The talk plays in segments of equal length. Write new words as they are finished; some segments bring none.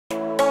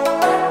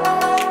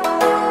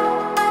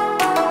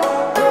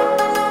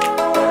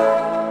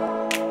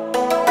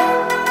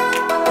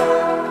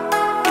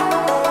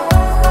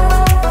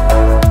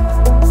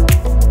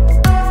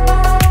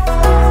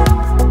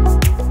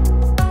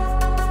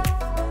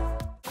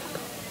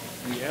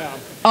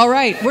All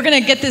right, we're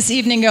going to get this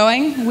evening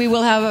going. We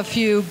will have a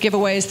few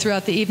giveaways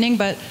throughout the evening,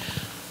 but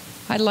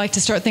I'd like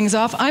to start things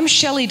off. I'm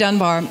Shelley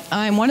Dunbar.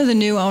 I'm one of the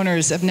new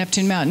owners of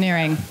Neptune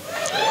Mountaineering.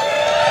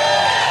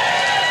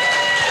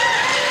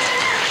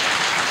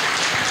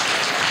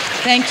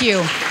 Thank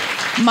you.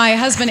 My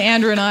husband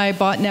Andrew and I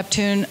bought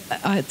Neptune,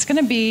 it's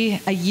going to be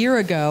a year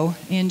ago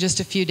in just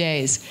a few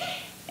days.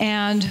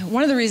 And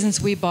one of the reasons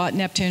we bought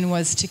Neptune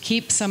was to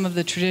keep some of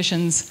the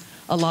traditions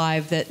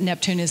alive that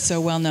Neptune is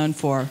so well known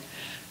for.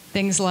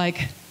 Things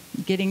like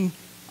getting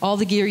all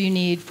the gear you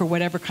need for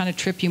whatever kind of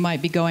trip you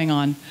might be going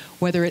on,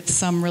 whether it's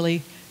some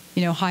really,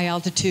 high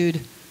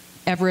altitude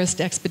Everest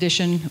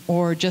expedition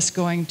or just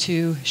going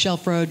to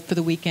Shelf Road for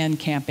the weekend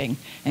camping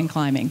and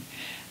climbing.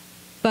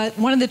 But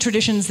one of the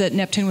traditions that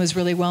Neptune was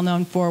really well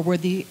known for were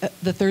the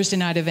Thursday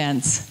night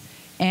events.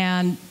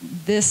 And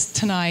this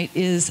tonight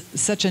is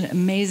such an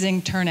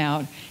amazing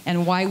turnout,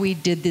 and why we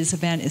did this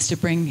event is to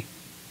bring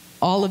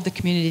all of the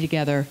community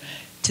together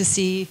to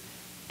see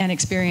and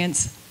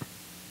experience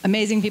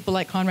amazing people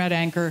like Conrad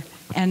Anker,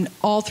 and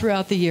all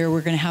throughout the year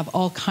we're going to have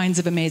all kinds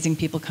of amazing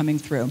people coming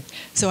through.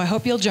 So I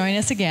hope you'll join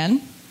us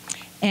again.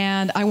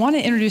 And I want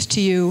to introduce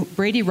to you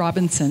Brady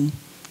Robinson,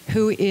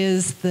 who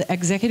is the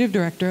executive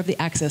director of the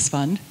Access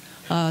Fund,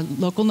 a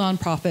local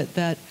nonprofit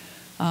that,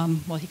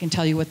 well, he can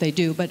tell you what they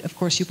do, but of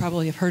course you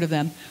probably have heard of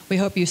them. We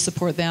hope you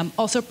support them.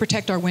 Also,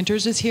 Protect Our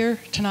Winters is here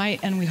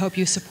tonight, and we hope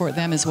you support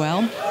them as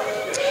well.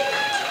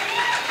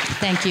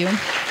 Thank you.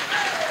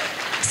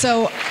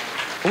 So,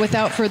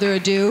 without further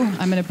ado,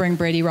 I'm going to bring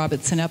Brady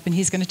Robinson up, and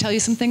he's going to tell you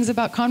some things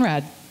about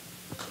Conrad.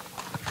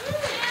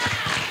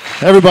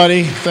 Hey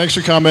everybody, thanks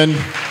for coming.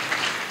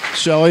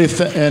 Shelley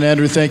and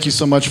Andrew, thank you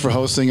so much for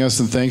hosting us,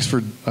 and thanks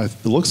for, it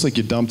looks like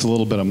you dumped a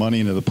little bit of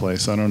money into the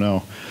place, I don't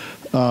know.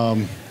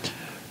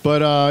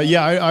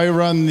 Yeah, I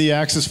run the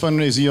Access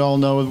Fund, as you all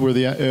know. We're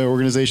the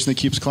organization that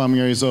keeps climbing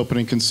areas open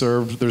and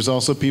conserved. There's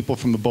also people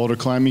from the Boulder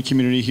climbing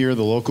community here,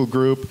 the local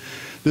group.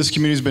 This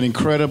community has been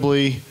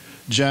incredibly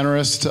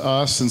generous to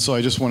us, and so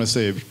I just want to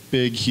say a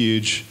big,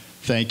 huge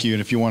thank you,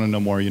 and if you want to know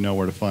more, you know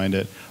where to find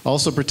it.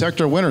 Also,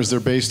 Protect Our Winters. They're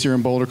based here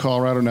in Boulder,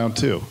 Colorado now,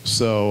 too.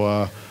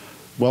 So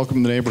welcome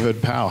to the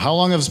neighborhood, POW. How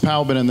long has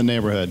POW been in the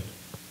neighborhood?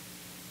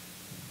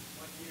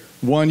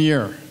 1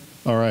 year. 1 year.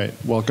 All right,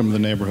 welcome to the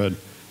neighborhood.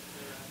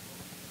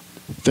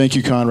 Thank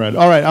you, Conrad.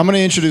 All right, I'm going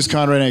to introduce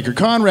Conrad Anker.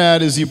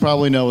 Conrad, as you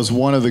probably know, is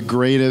one of the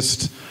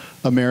greatest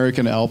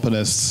American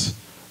alpinists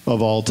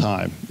of all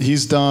time.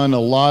 He's done a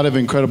lot of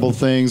incredible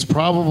things.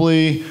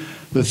 Probably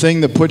the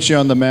thing that put you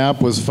on the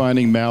map was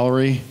finding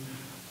Mallory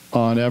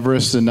on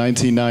Everest in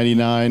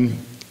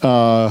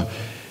 1999.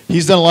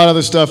 He's done a lot of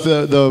other stuff.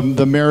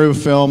 The Meru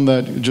film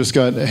that just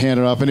got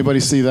handed off. Anybody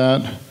see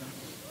that?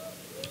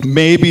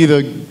 Maybe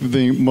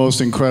the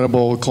most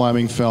incredible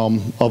climbing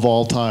film of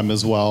all time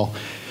as well.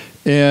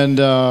 And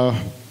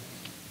now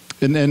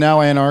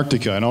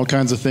Antarctica and all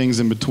kinds of things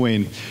in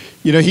between.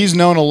 He's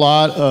known a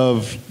lot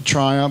of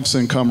triumphs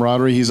and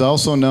camaraderie. He's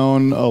also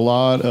known a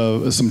lot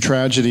of some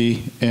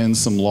tragedy and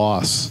some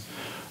loss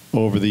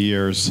over the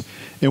years.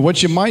 And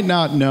what you might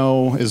not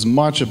know as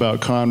much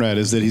about Conrad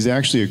is that he's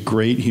actually a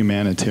great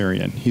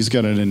humanitarian. He's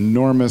got an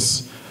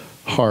enormous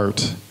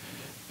heart.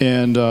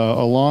 And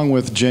along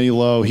with Jenny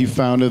Lowe, he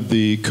founded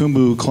the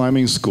Khumbu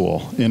Climbing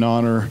School in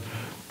honor.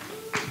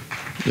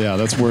 Yeah,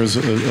 that's where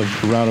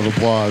a round of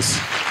applause.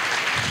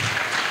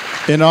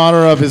 In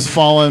honor of his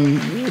fallen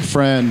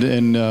friend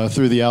and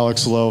through the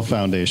Alex Lowe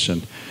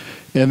Foundation.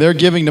 And they're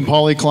giving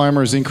Nepali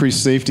climbers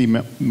increased safety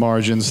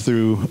margins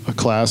through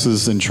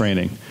classes and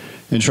training,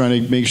 and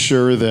trying to make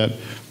sure that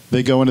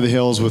they go into the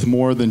hills with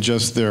more than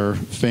just their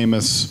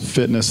famous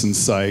fitness and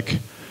psych,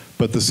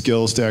 but the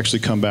skills to actually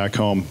come back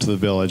home to the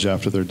village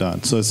after they're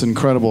done. So it's an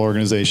incredible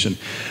organization.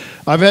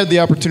 I've had the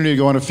opportunity to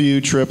go on a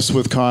few trips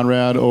with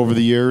Conrad over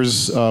the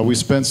years. We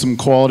spent some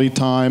quality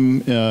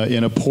time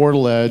in a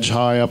portaledge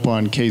high up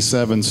on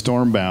K7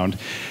 Stormbound.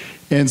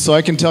 And so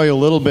I can tell you a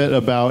little bit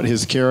about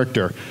his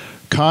character.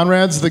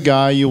 Conrad's the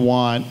guy you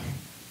want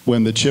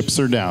when the chips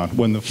are down,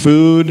 when the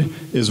food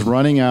is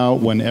running out,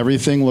 when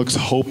everything looks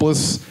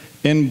hopeless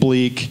and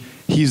bleak.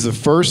 He's the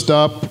first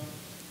up,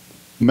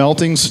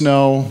 melting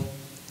snow,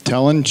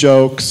 telling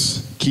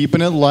jokes, keeping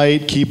it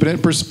light, keeping it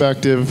in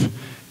perspective,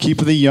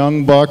 keeping the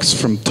young bucks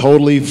from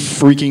totally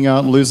freaking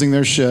out and losing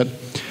their shit.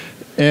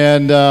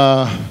 And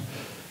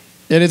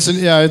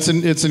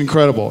it's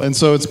incredible. And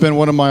so it's been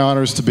one of my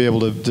honors to be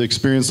able to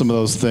experience some of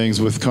those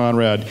things with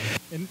Conrad.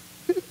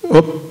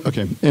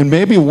 And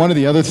maybe one of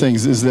the other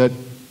things is that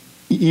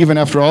even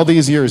after all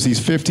these years, he's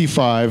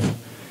 55,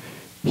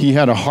 he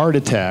had a heart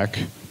attack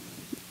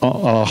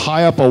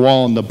high up a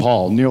wall in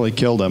Nepal, nearly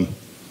killed him.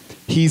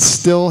 He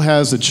still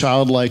has a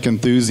childlike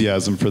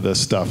enthusiasm for this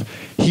stuff.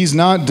 He's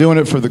not doing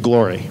it for the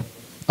glory.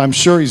 I'm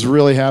sure he's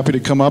really happy to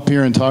come up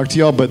here and talk to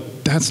y'all,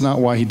 but that's not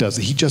why he does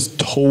it. He just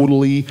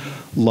totally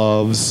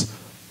loves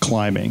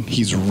climbing.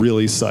 He's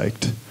really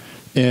psyched.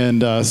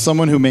 And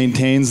someone who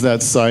maintains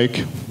that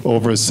psych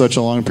over such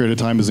a long period of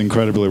time is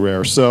incredibly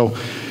rare. So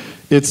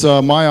it's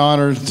my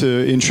honor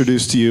to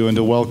introduce to you and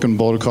to welcome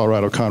Boulder,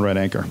 Colorado, Conrad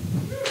Anker.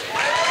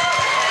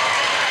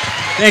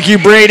 Thank you,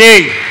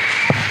 Brady.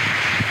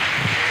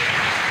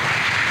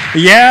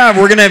 Yeah,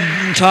 we're going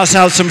to toss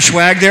out some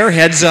swag there,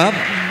 heads up.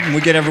 We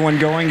get everyone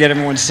going, get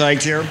everyone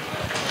psyched here.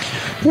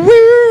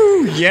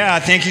 Woo! Yeah,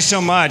 thank you so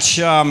much.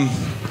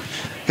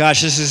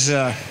 Gosh, this is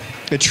a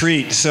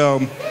treat.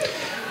 So,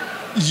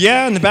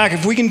 yeah, in the back,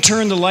 if we can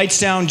turn the lights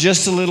down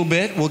just a little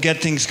bit, we'll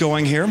get things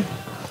going here.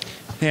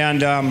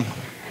 And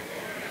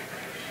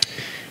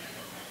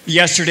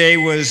yesterday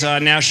was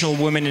National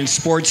Women in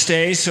Sports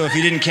Day, so if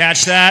you didn't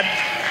catch that,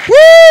 woo!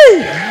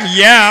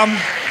 Yeah.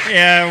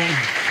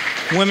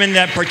 Women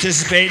that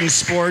participate in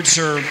sports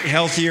are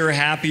healthier,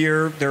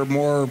 happier. They're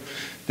more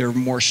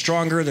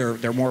stronger.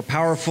 They're more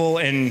powerful.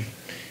 And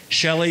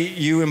Shelley,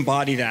 you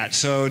embody that.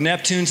 So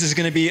Neptunes is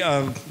going to be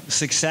a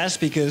success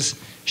because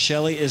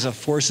Shelley is a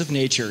force of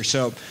nature.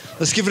 So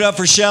let's give it up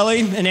for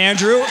Shelley and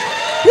Andrew.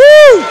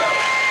 Woo!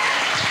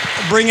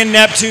 Bringing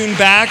Neptune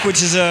back,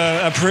 which is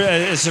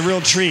it's a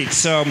real treat.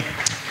 So.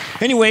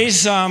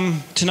 Anyways,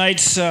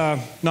 tonight's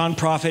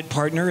nonprofit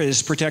partner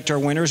is Protect Our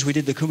Winters. We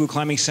did the Kumbu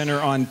Climbing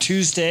Center on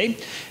Tuesday,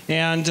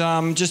 and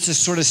just to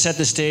sort of set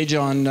the stage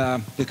on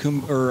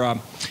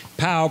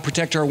POW,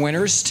 Protect Our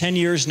Winters, 10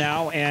 years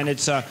now, and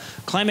it's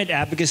climate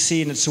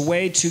advocacy, and it's a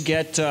way to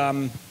get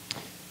the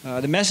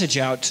message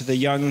out to the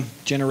young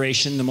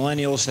generation, the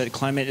millennials, that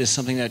climate is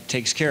something that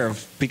takes care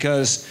of,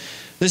 because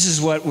this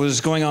is what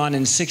was going on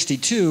in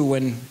 '62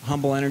 when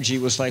Humble Energy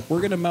was like,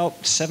 we're going to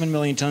melt 7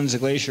 million tons of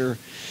glacier,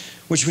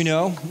 which we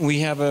know. We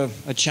have a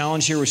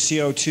challenge here with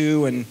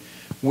CO2 and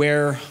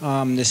where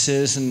this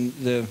is and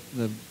the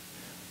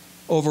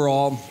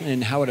overall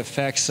and how it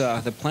affects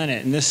the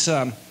planet. And this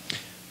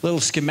little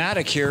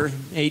schematic here,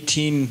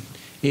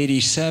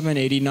 1887,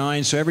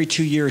 89, so every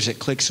 2 years it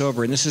clicks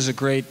over. And this is a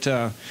great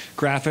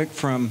graphic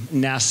from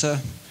NASA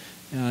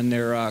on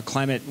their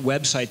climate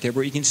website there,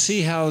 where you can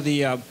see how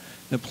the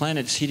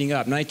planet's heating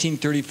up.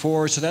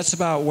 1934, so that's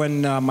about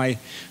when my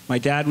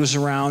dad was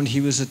around. He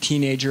was a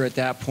teenager at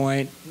that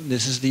point.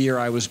 This is the year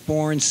I was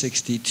born,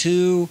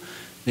 62.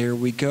 There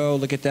we go,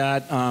 look at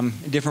that. In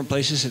different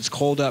places it's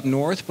cold up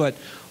north, but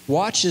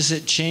watch as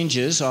it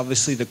changes.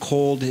 Obviously the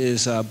cold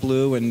is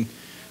blue and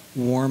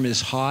warm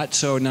is hot.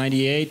 So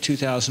 98,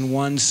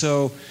 2001.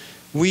 So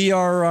we've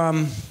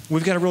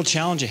got a real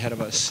challenge ahead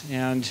of us,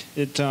 and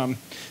it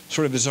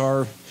sort of is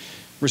our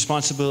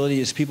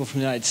responsibility as people from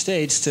the United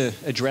States to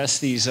address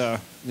these the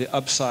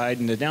upside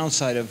and the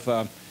downside of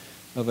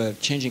a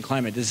changing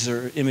climate. These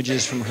are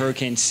images from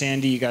Hurricane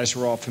Sandy. You guys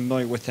are all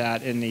familiar with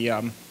that and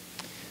the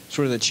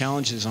sort of the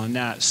challenges on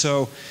that.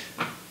 So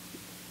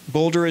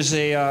Boulder is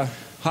a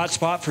hot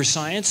spot for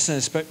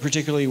science,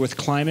 particularly with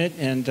climate,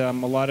 and a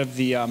lot of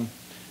the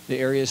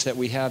areas that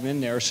we have in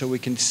there. So we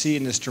can see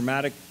in this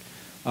dramatic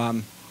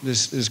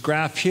this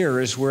graph here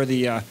is where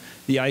the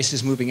ice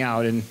is moving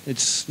out, and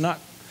it's not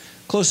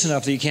close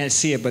enough that you can't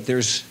see it, but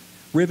there's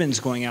ribbons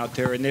going out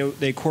there, and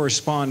they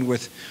correspond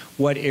with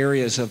what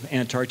areas of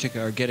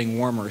Antarctica are getting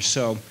warmer.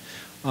 So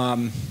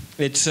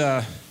it's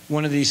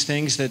one of these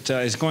things that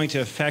is going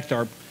to affect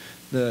the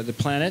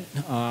planet.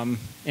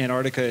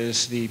 Antarctica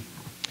is the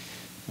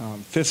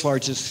fifth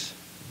largest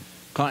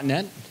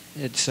continent.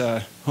 It's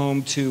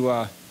home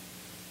to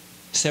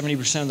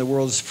 70% of the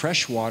world's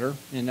fresh water,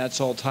 and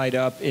that's all tied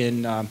up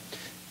in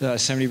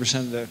 70%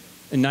 of the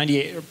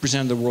 98%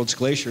 of the world's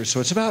glaciers.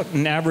 So it's about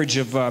an average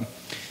of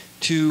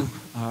 2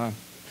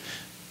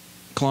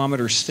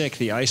 kilometers thick,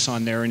 the ice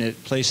on there, and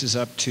it places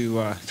up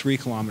to 3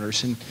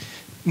 kilometers. And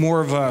more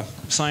of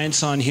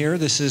science on here.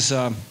 This is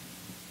the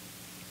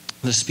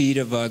speed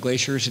of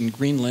glaciers in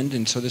Greenland,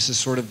 and so this is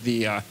sort of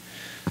the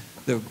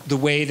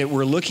way that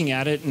we're looking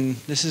at it, and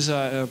this is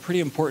a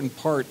pretty important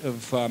part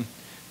of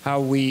how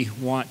we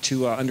want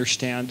to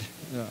understand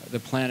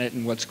the planet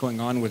and what's going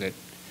on with it.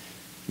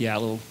 Yeah, a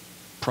little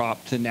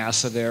prop to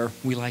NASA there.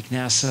 We like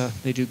NASA.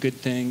 They do good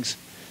things.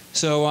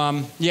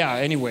 So yeah,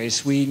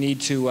 anyways, we need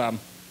to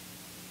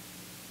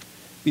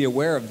be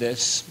aware of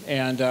this.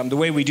 And the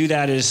way we do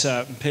that is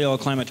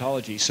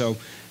paleoclimatology. So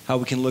how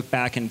we can look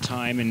back in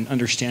time and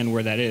understand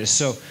where that is.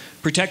 So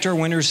Protect Our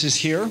Winters is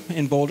here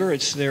in Boulder.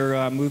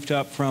 They're moved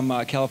up from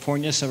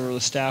California. Some of the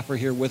staff are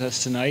here with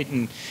us tonight,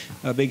 and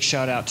a big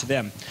shout out to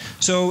them.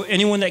 So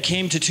anyone that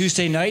came to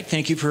Tuesday night,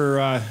 thank you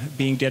for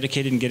being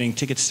dedicated and getting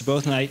tickets to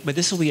both nights. But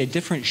this will be a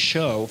different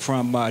show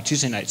from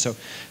Tuesday night. So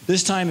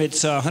this time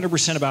it's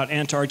 100% about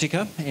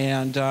Antarctica,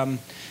 and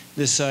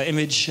this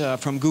image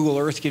from Google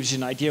Earth gives you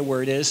an idea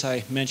where it is.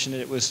 I mentioned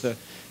it was the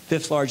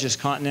 5th largest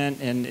continent,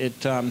 and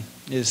it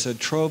is a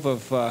trove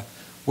of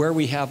where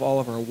we have all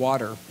of our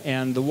water.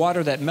 And the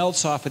water that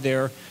melts off of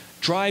there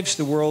drives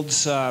the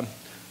world's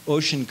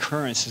ocean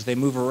currents as they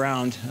move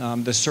around.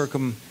 The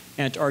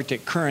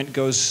circumantarctic current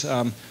goes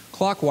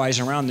clockwise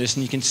around this,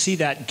 and you can see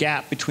that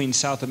gap between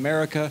South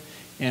America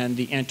and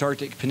the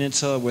Antarctic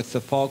Peninsula with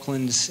the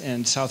Falklands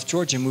and South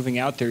Georgia moving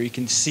out there. You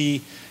can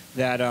see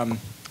that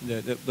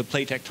the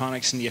plate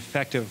tectonics and the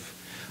effect of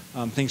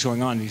things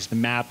going on. The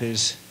map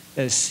is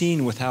as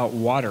seen without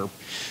water.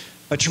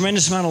 A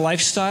tremendous amount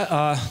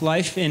of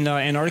life in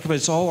Antarctica, but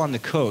it's all on the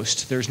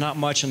coast. There's not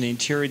much on the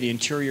interior. The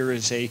interior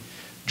is a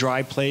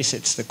dry place.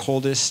 It's the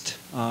coldest,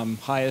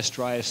 highest,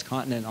 driest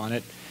continent on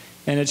it.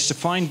 And it's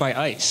defined by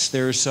ice.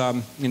 There's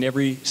in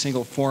every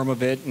single form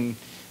of it and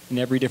in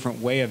every different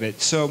way of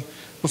it. So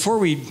before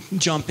we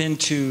jump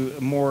into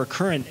more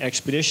current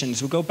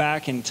expeditions, we'll go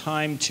back in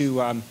time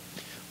to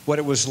what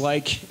it was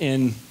like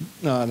in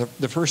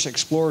the first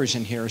explorers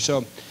in here.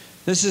 So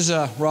this is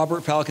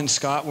Robert Falcon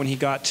Scott when he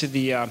got to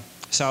the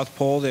South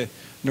Pole. The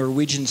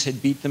Norwegians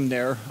had beat them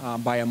there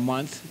by a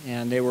month,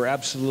 and they were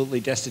absolutely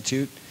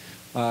destitute.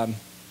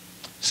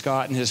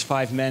 Scott and his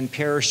 5 men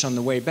perished on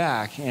the way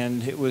back,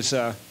 and it was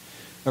a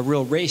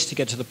real race to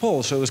get to the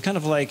pole. So it was kind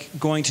of like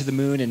going to the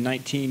moon in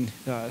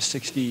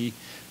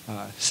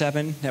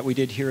 1967 that we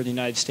did here in the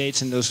United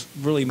States, and those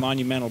really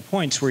monumental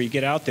points where you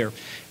get out there.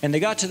 And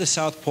they got to the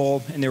South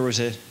Pole, and there was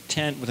a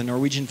tent with a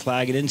Norwegian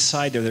flag, and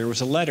inside there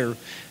was a letter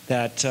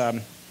that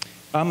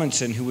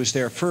Amundsen, who was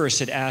there first,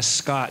 had asked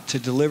Scott to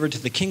deliver to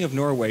the King of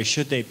Norway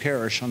should they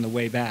perish on the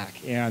way back,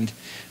 and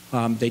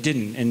they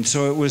didn't. And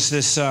so it was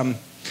this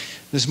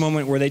this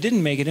moment where they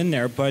didn't make it in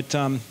there, but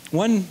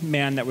one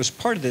man that was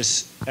part of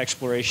this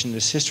exploration,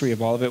 this history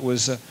of all of it,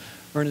 was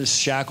Ernest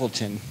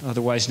Shackleton,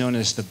 otherwise known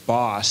as the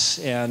Boss.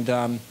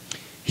 And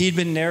he'd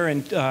been there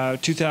in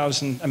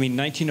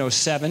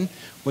 1907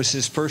 was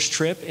his first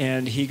trip,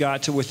 and he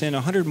got to within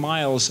 100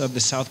 miles of the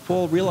South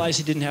Pole, realized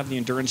he didn't have the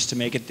endurance to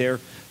make it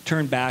there,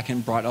 turned back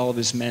and brought all of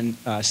his men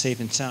safe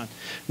and sound.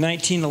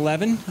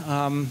 1911,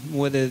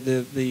 when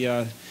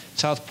the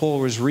South Pole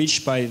was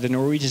reached by the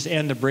Norwegians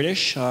and the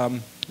British,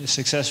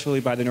 successfully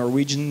by the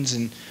Norwegians,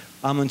 and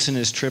Amundsen,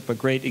 his trip, a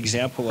great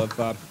example of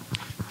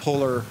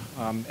polar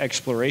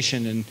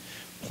exploration and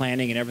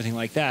planning and everything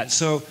like that.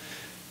 So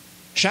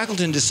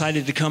Shackleton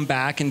decided to come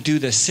back and do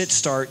the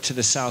sit-start to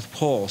the South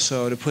Pole.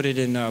 So to put it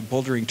in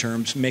bouldering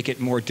terms, make it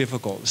more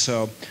difficult.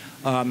 So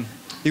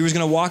he was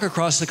going to walk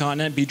across the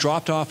continent, be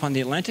dropped off on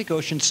the Atlantic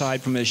Ocean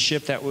side from a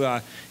ship that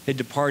had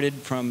departed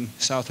from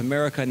South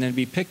America, and then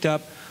be picked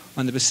up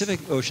on the Pacific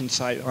Ocean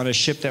side on a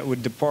ship that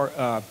would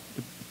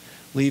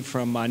leave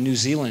from New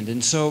Zealand.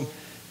 And so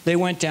they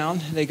went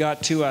down. They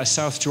got to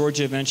South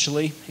Georgia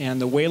eventually,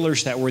 and the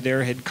whalers that were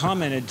there had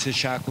commented to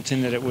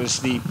Shackleton that it was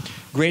the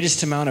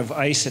greatest amount of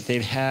ice that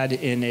they've had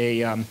in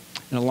a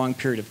long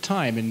period of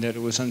time, and that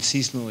it was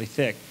unseasonably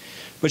thick.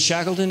 But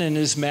Shackleton and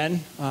his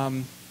men,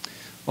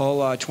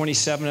 all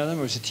 27 of them,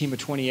 it was a team of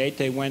 28,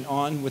 they went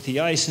on with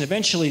the ice, and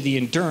eventually the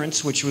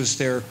Endurance, which was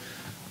their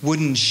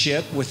wooden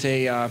ship with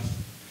a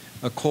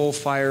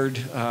coal-fired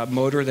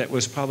motor that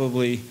was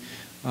probably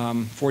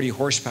 40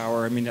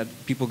 horsepower. I mean,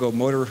 people go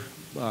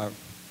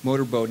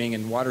motorboating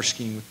and water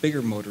skiing with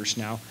bigger motors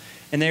now.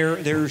 And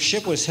their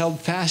ship was held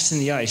fast in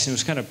the ice and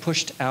was kind of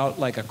pushed out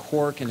like a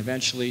cork, and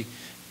eventually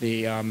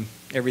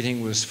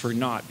everything was for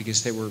naught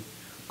because they were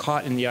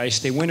caught in the ice.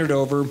 They wintered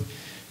over.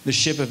 The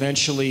ship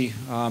eventually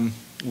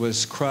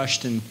was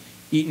crushed and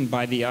eaten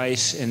by the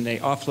ice, and they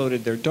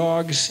offloaded their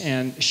dogs,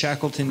 and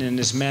Shackleton and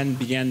his men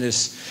began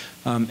this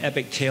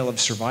epic tale of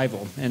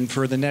survival. And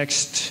for the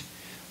next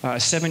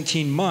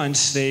 17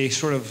 months, they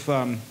sort of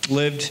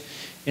lived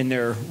in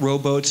their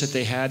rowboats that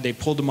they had. They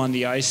pulled them on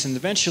the ice, and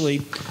eventually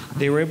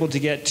they were able to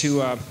get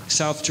to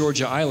South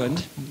Georgia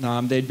Island.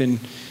 They'd been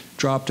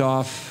dropped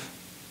off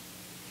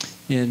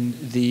in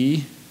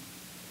the,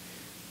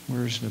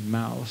 where's the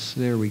mouse?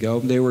 There we go.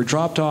 They were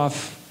dropped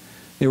off.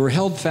 They were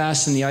held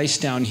fast in the ice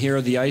down here.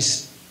 The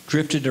ice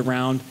drifted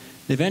around.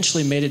 They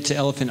eventually made it to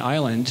Elephant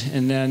Island,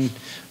 and then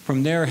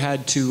from there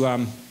had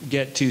to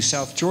get to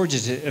South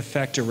Georgia to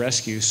effect a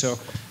rescue. So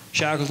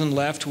Shackleton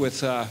left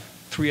with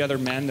 3 other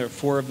men.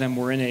 4 of them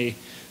were in a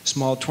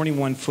small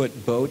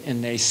 21-foot boat,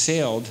 and they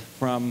sailed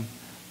from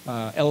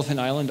Elephant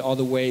Island all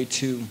the way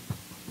to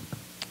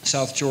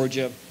South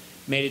Georgia,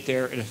 made it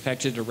there, and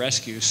effected a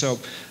rescue. So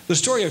the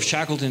story of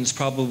Shackleton is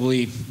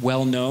probably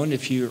well known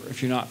if you're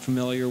not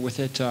familiar with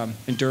it.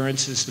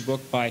 Endurance is the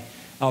book by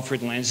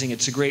Alfred Lansing.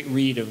 It's a great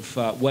read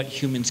of what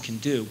humans can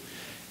do.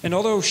 And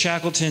although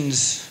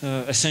Shackleton's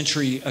a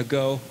century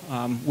ago,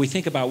 we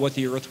think about what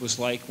the Earth was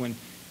like when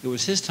it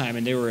was his time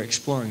and they were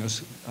exploring. It was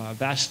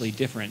vastly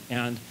different.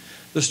 And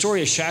the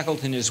story of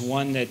Shackleton is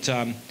one that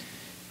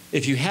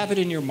if you have it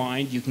in your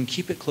mind, you can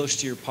keep it close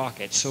to your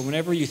pocket. So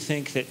whenever you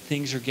think that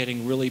things are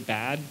getting really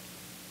bad,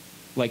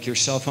 like your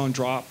cell phone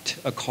dropped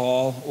a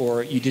call,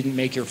 or you didn't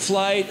make your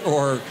flight,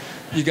 or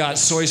you got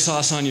soy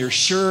sauce on your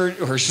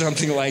shirt, or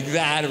something like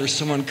that, or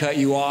someone cut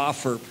you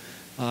off, or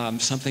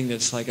something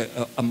that's like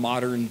a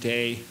modern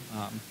day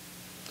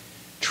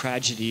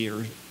tragedy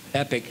or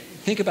epic.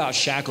 Think about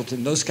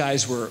Shackleton. Those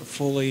guys were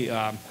fully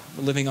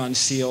living on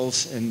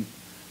seals and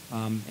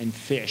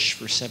fish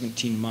for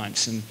 17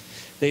 months, and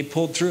they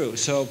pulled through.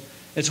 So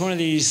it's one of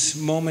these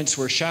moments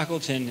where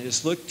Shackleton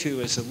is looked to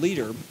as a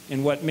leader,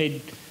 and what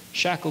made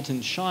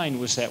Shackleton shine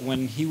was that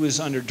when he was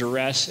under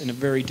duress in a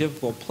very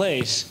difficult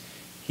place,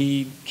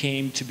 he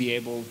came to be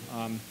able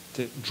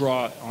to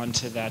draw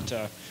onto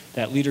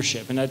that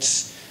leadership. And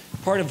that's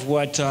part of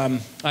what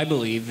I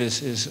believe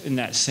is in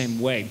that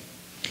same way.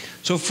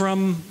 So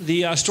from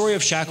the story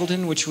of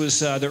Shackleton, which was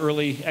the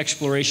early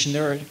exploration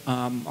there,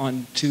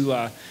 on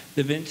to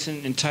the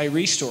Vincent and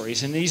Tyree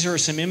stories. And these are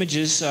some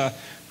images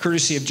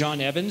courtesy of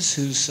John Evans,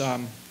 who's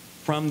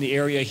from the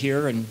area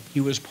here, and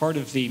he was part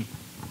of the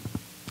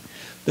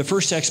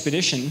first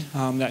expedition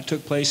that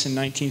took place in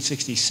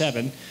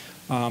 1967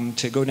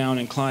 to go down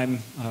and climb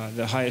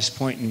the highest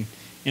point in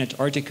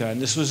Antarctica. And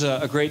this was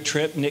a great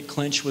trip. Nick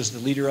Clinch was the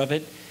leader of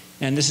it.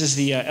 And this is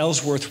the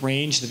Ellsworth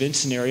Range, the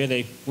Vinson area.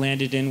 They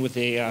landed in with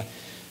a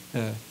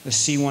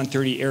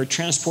C-130 air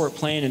transport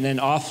plane and then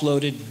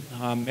offloaded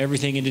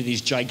everything into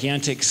these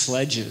gigantic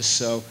sledges.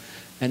 So,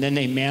 and then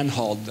they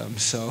man-hauled them.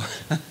 So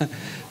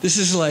this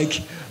is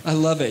like, I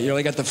love it. You know,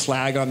 they got the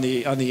flag on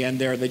the end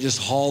there. They just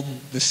hauled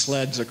the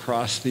sleds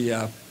across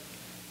the,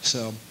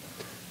 so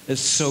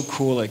it's so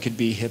cool it could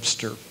be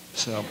hipster.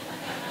 So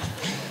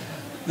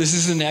this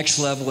is the next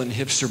level in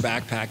hipster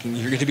backpacking.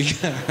 You're going to be,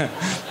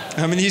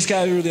 I mean, these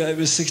guys, it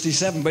was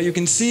 67, but you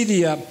can see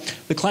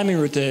the climbing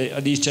route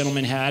that these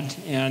gentlemen had,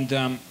 and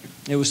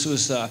it was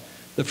the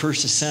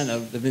first ascent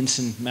of the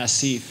Vinson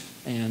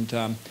Massif, and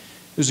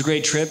it was a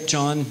great trip.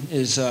 John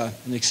is an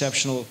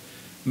exceptional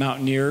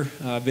mountaineer,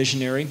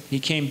 visionary. He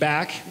came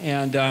back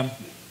and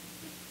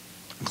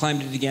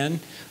climbed it again,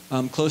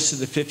 close to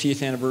the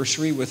 50th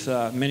anniversary with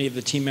many of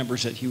the team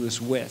members that he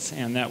was with,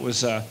 and that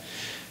was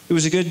it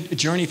was a good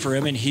journey for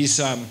him, and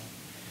he's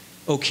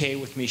okay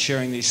with me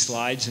sharing these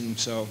slides, and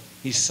so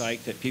he's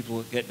psyched that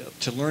people get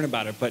to learn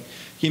about it. But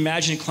you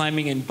imagine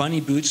climbing in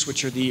bunny boots,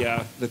 which are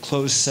the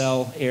closed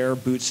cell air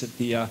boots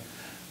that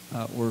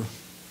were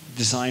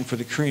designed for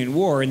the Korean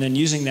War, and then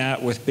using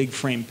that with big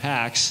frame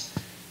packs,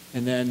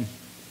 and then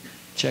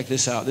check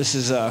this out. This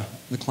is the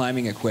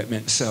climbing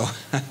equipment. So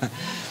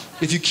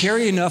if you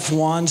carry enough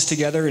wands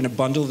together in a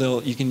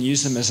bundle, you can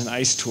use them as an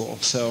ice tool.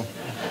 So.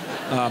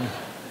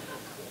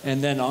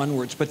 And then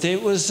onwards. But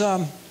it was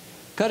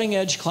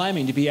cutting-edge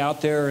climbing to be out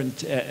there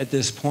and at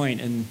this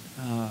point, and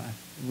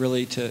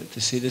really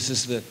to see. This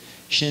is the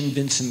Shin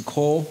Vinson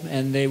Col,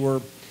 and they were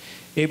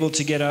able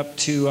to get up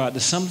to the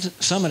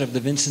summit of the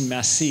Vinson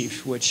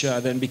Massif, which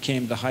then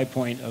became the high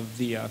point of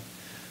the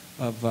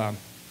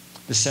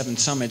seven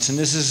summits. And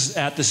this is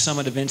at the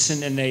summit of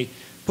Vinson, and they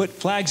put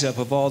flags up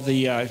of all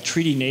the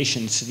treaty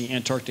nations to the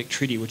Antarctic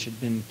Treaty, which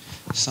had been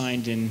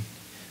signed in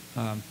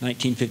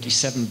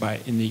 1957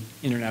 in the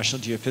International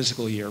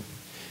Geophysical Year.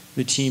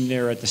 The team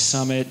there at the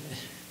summit,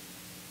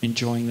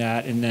 enjoying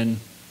that, and then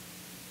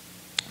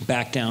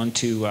back down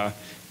to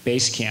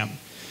base camp.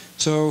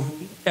 So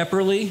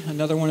Epperly,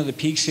 another one of the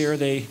peaks here,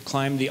 they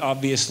climbed the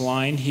obvious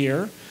line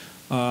here.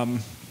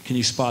 Can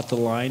you spot the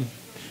line?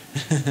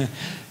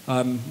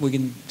 We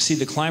can see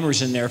the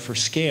climbers in there for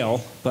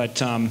scale, but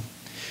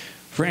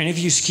for any of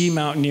you ski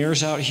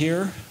mountaineers out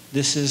here,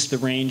 this is the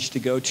range to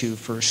go to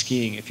for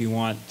skiing if you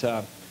want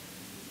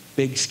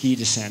big ski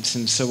descents,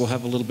 and so we'll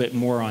have a little bit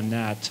more on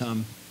that.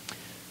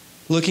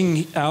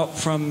 Looking out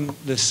from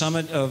the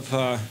summit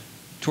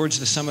towards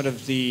the summit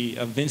of the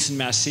Vinson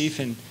Massif,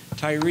 and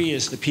Tyree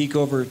is the peak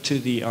over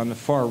to on the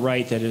far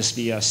right. That is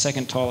the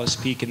second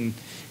tallest peak in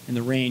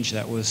the range.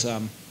 That was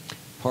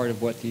part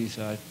of what these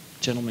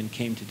gentlemen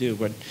came to do.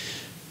 But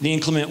the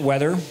inclement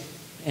weather,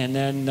 and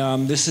then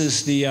this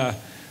is the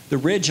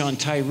ridge on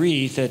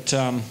Tyree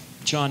that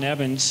John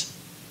Evans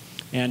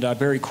and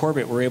Barry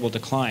Corbett were able to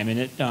climb.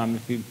 And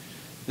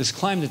this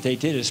climb that they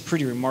did is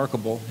pretty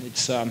remarkable.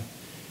 It's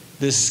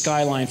this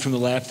skyline from the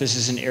left. This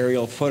is an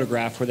aerial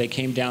photograph where they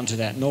came down to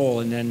that knoll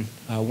and then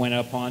went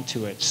up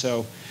onto it.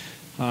 So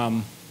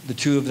the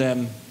two of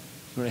them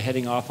were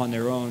heading off on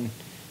their own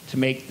to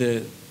make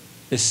the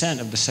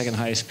ascent of the second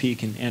highest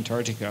peak in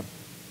Antarctica.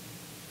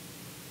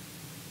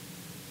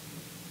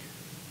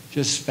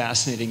 Just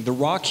fascinating. The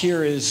rock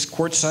here is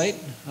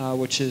quartzite,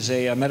 which is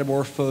a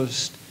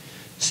metamorphosed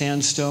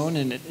sandstone,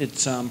 and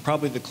it's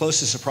probably the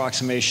closest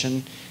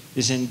approximation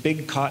is in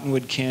Big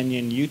Cottonwood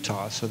Canyon,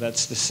 Utah. So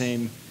that's the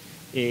same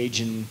age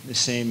and the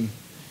same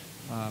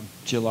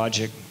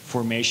geologic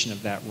formation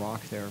of that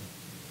rock there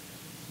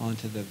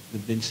onto the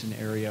Vinson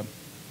area.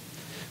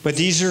 But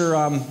these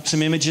are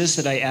some images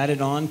that I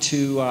added on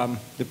to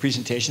the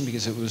presentation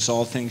because it was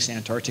all things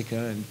Antarctica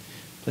and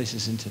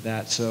places into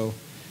that. So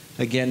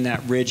again,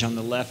 that ridge on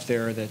the left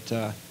there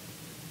that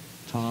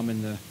Tom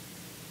and the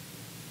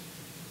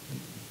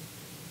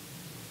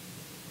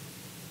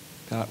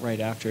got right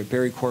after it.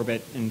 Barry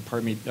Corbett and,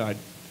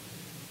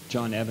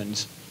 John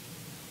Evans.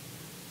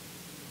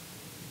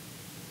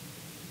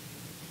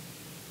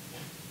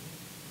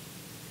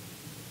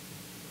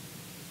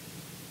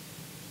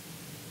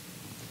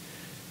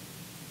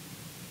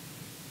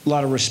 A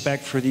lot of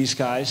respect for these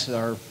guys,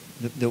 the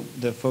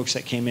folks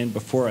that came in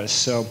before us.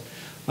 So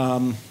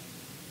we're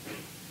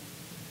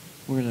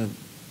going to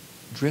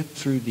drift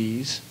through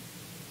these.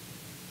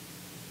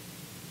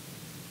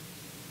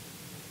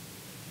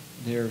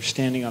 They're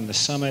standing on the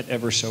summit,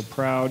 ever so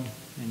proud,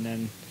 and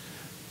then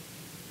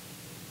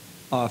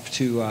off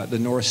to the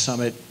north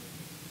summit.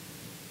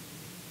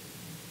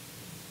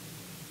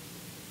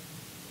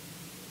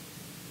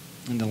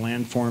 And the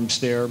landforms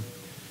there.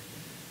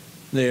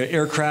 the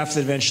aircraft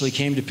that eventually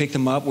came to pick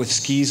them up with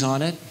skis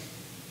on it,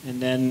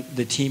 and then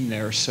the team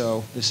there.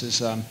 So this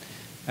is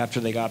after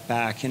they got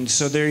back. And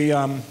so they,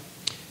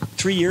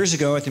 3 years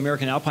ago at the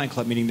American Alpine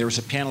Club meeting, there was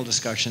a panel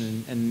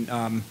discussion,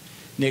 and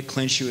Nick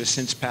Clinch, who has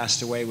since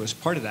passed away, was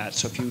part of that.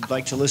 So if you'd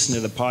like to listen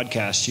to the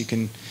podcast, you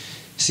can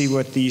see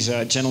what these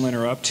gentlemen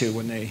are up to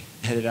when they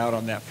headed out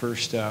on that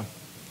first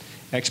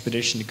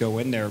expedition to go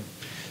in there.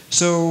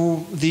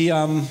 So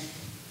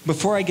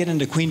before I get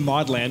into Queen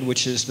Maud Land,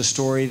 which is the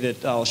story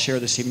that I'll share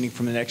this evening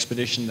from an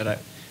expedition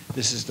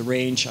this is the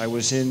range I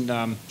was in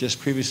just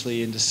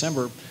previously in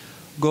December,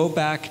 go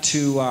back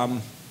to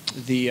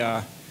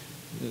the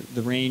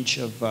range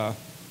of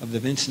the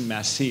Vinson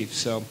Massif.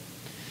 So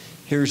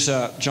here's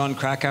John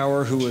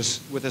Krakauer, who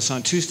was with us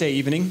on Tuesday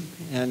evening,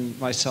 and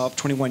myself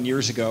 21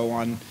 years ago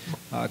on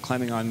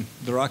climbing on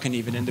the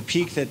Rockeneven. And the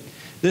peak that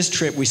this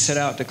trip we set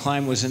out to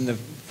climb was in the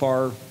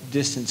far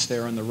distance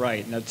there on the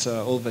right, and that's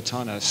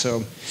Olvatana.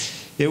 So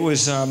it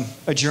was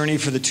a journey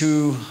for the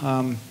two,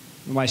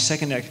 my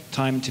second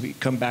time to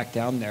come back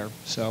down there.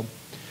 So,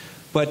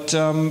 but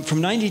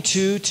from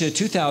 92 to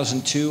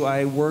 2002,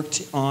 I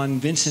worked on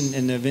Vinson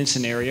in the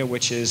Vinson area,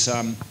 which is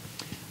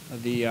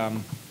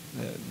the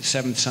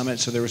seventh summit.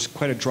 So there was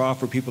quite a draw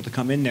for people to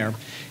come in there.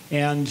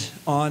 And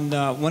on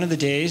one of the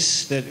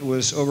days that it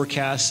was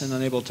overcast and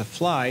unable to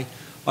fly,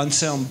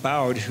 Anselm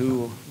Baud,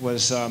 who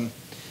was a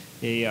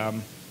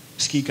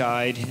ski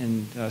guide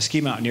and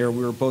ski mountaineer,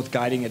 we were both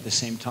guiding at the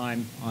same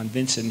time on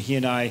Vinson. He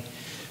and I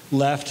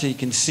left. You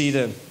can see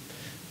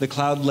the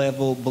cloud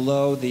level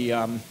below.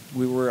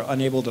 We were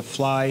unable to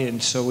fly,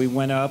 and so we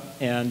went up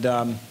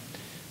and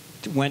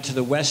went to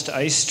the west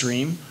ice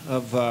stream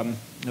of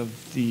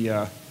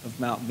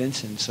Mount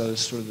Vinson. So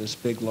it's sort of this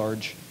big,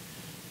 large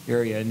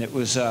area, and it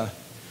was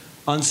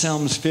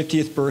Anselm's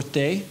 50th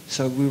birthday.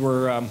 So we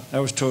were. I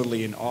was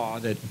totally in awe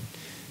that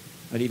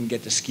I'd even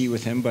get to ski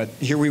with him. But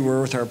here we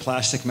were with our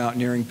plastic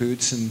mountaineering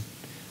boots, and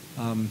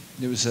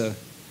it was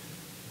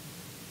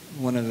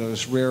one of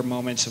those rare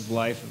moments of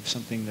life of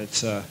something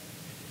that's a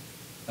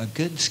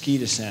good ski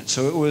descent.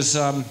 So it was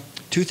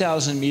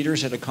 2,000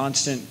 meters at a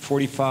constant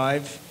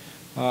 45,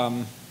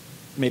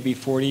 maybe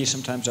 40,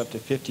 sometimes up to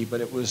 50.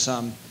 But it was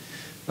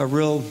a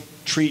real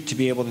treat to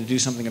be able to do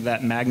something of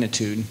that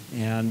magnitude.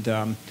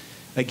 And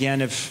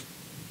again, if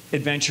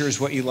adventure is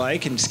what you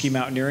like and ski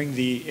mountaineering,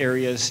 the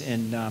areas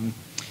in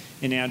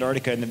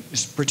Antarctica, and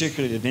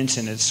particularly the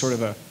Vinson, it's sort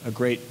of a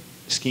great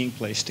skiing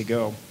place to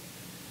go.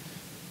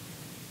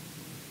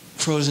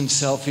 Frozen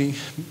selfie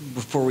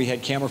before we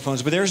had camera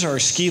phones. But there's our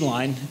ski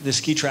line, the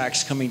ski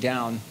tracks coming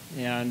down,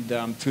 and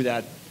through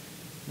that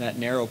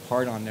narrow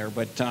part on there.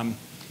 But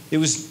it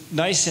was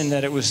nice in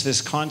that it was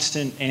this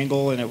constant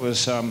angle, and it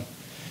was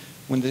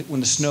when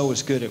the snow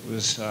was good, it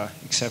was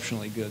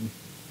exceptionally good.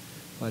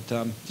 But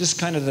just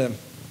kind of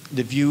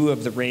the view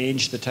of the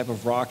range, the type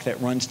of rock that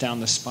runs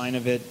down the spine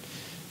of it.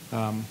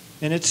 And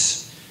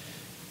it's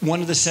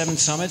one of the 7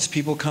 summits.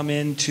 People come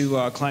in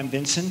to climb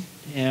Vinson,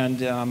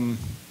 and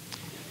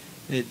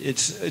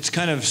it's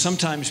kind of,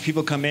 sometimes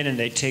people come in and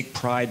they take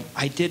pride.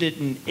 I did it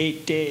in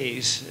 8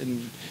 days,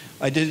 and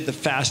I did it the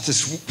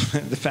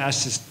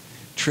fastest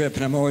trip.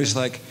 And I'm always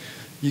like,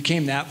 you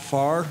came that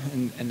far,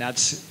 and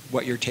that's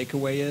what your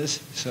takeaway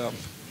is. So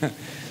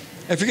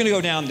if you're going to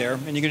go down there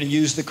and you're going to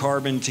use the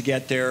carbon to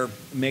get there,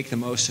 make the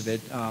most of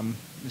it.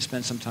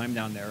 Spend some time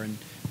down there and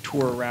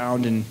tour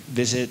around and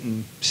visit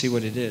and see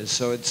what it is.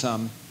 So it's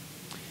a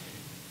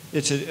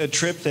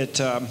trip that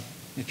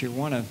if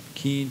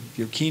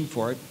you're keen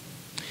for it.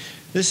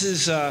 This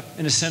is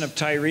an ascent of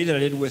Tyree that I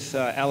did with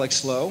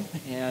Alex Lowe,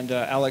 and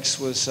Alex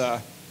was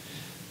a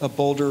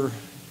boulder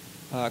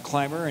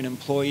climber, an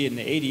employee in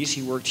the 80s.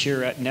 He worked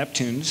here at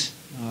Neptune's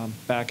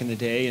back in the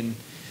day, and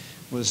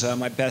was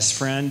my best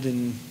friend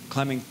and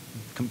climbing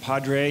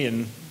compadre.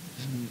 And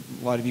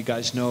a lot of you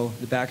guys know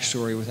the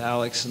backstory with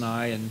Alex and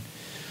I, and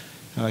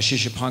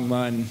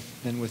Shishapangma, and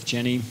then with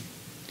Jenny.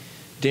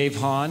 Dave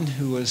Hahn,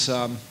 who was,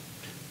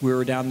 we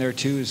were down there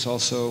too, is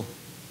also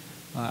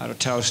out of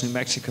Taos, New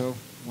Mexico.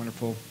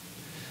 Wonderful.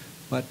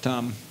 But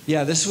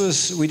yeah,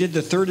 we did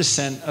the third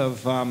ascent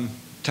of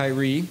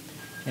Tyree,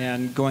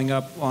 and going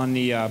up on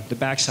the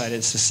backside,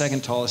 it's the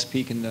second tallest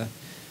peak in the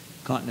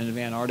continent of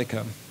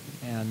Antarctica,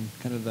 and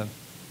kind of the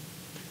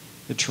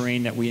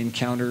terrain that we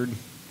encountered.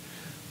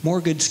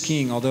 More good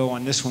skiing, although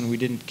on this one we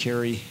didn't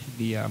carry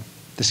the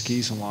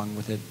skis along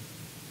with it.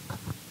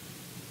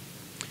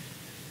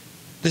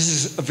 This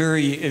is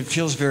it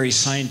feels very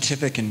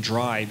scientific and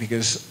dry,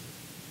 because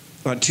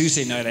on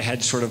Tuesday night I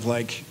had sort of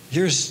like,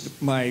 here's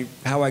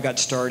how I got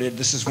started.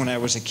 This is when I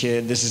was a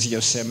kid. This is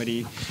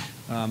Yosemite,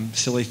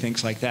 silly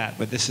things like that.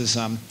 But this is,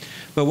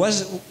 but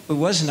it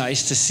was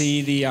nice to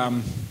see the,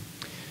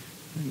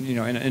 in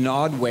an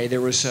odd way,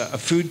 there was a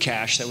food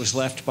cache that was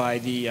left by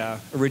the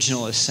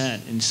original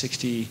ascent in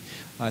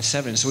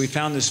 '67. So we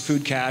found this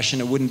food cache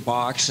in a wooden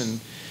box, and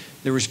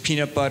there was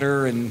peanut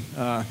butter and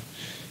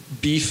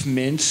beef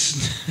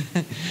mince,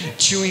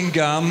 chewing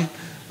gum,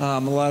 a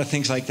lot of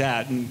things like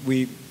that. And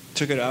we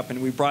took it up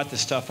and we brought the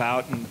stuff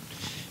out, and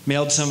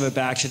mailed some of it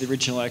back to the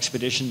original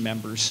expedition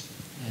members,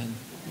 and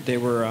they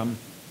were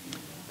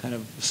kind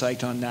of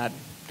psyched on that.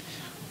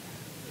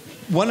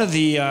 One of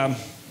the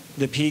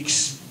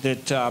peaks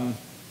that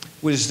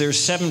there's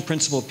 7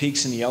 principal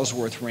peaks in the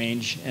Ellsworth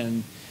Range,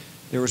 and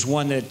there was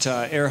one that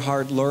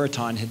Erhard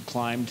Loretan had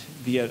climbed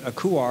via a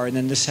couloir, and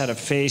then this had a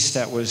face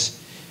that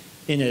was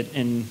in it,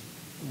 and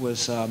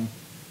was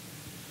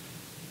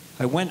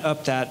I went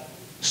up that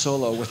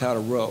solo without a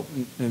rope,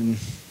 and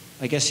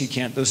I guess you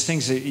can't. Those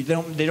things they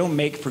don't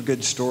make for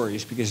good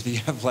stories, because you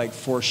have like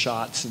 4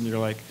 shots, and you're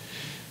like,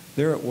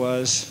 there it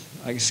was.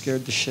 I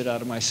scared the shit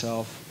out of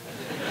myself.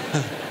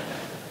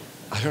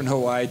 I don't know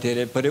why I did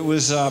it, but it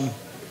was a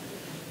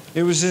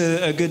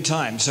good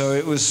time. So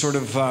it was sort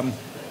of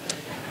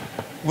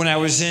when I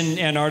was in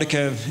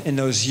Antarctica in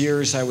those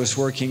years, I was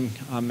working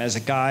as a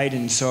guide,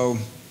 and so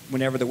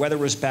whenever the weather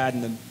was bad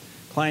and the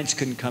clients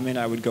couldn't come in,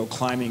 I would go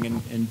climbing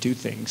and do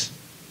things.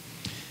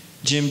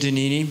 Jim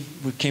Donini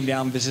came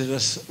down and visited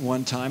us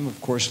one time, of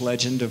course,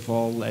 legend of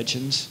all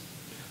legends.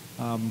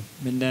 And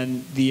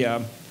then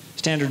the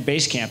standard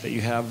base camp that you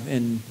have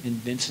in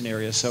Vincent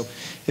area. So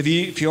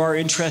if you are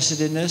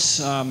interested in this,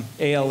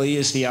 ALE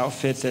is the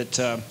outfit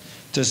that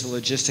does the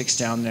logistics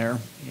down there,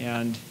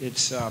 and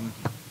it's an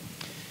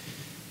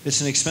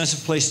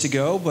expensive place to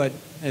go, but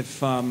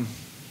if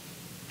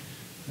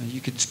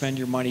you could spend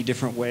your money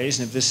different ways,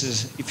 and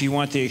if you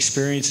want the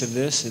experience of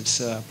this,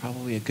 it's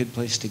probably a good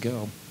place to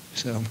go.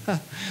 So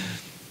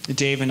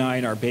Dave and I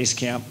in our base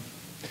camp,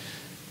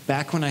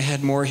 back when I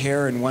had more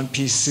hair and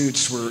one-piece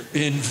suits were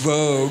in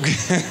vogue,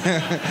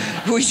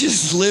 we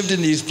just lived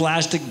in these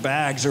plastic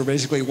bags. They were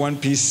basically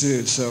one-piece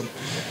suits. So,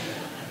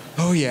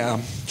 oh yeah.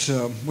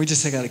 So we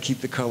just got to keep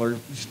the color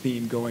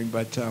theme going,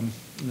 but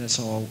that's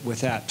all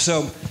with that.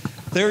 So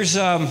there's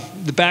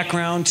the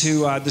background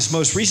to this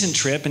most recent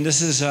trip, and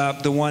this is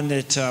the one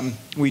that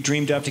we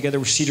dreamed up together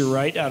with Cedar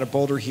Wright out of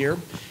Boulder here.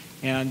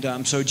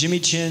 And so Jimmy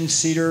Chin,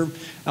 Cedar,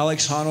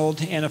 Alex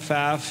Honnold, Anna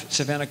Pfaff,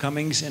 Savannah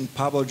Cummings, and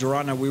Pablo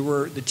Durana, we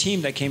were the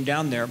team that came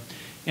down there.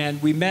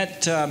 And we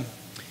met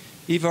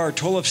Ivar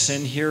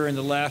Tollefsen here in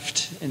the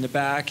left, in the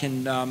back,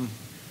 and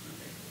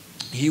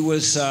he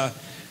was the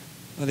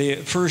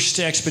first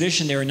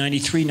expedition there in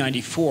 93,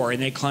 94,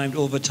 and they climbed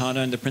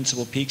Ulvatana and the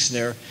principal peaks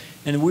there.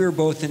 And we were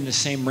both in the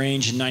same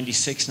range in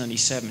 96,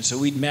 97. So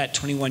we'd met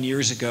 21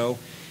 years ago.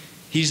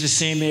 He's the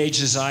same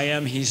age as I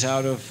am. He's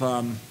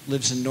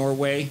lives in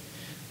Norway.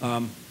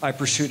 I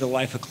pursued a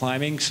life of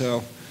climbing,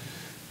 so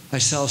I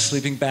sell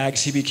sleeping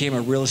bags. He became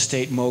a real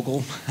estate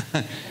mogul.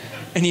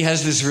 And he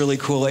has this really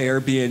cool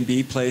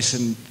Airbnb place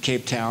in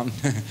Cape Town.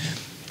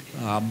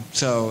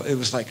 So it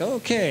was like,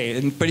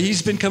 okay. But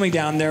he's been coming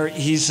down there.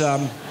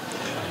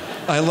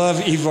 I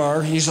love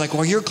Ivar. He's like,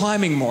 well, you're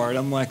climbing more. And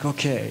I'm like,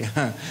 okay.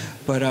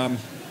 But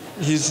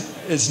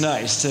it's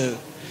nice to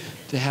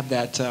have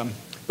that.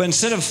 But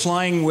instead of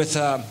flying with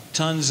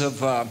tons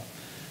of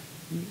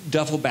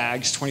duffel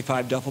bags,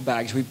 25 duffel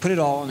bags, we put it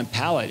all on a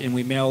pallet, and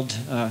we mailed,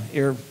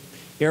 air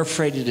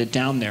freighted it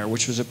down there,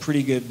 which was a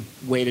pretty good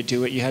way to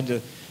do it. You had to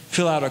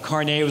fill out a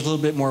carnet. It was a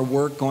little bit more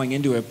work going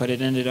into it, but it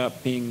ended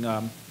up being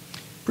a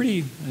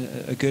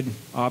good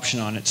option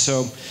on it.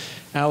 So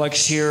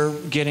Alex here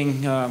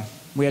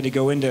we had to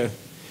go into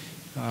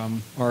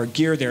our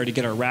gear there to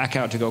get our rack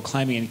out to go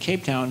climbing in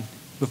Cape Town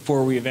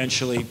before we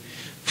eventually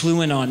flew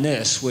in on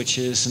this, which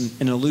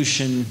is an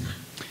Aleutian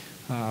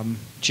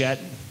jet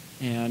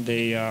and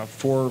a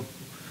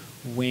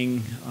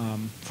four-engine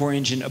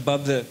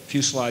above the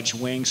fuselage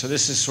wing. So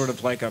this is sort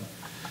of like a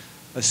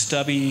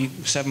stubby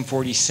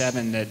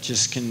 747 that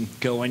just can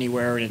go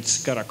anywhere, and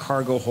it's got a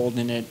cargo hold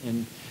in it.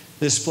 And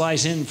this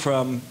flies in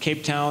from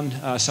Cape Town,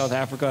 South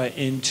Africa,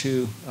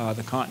 into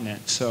the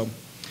continent. So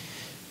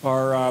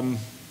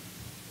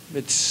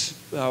it's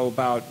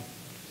about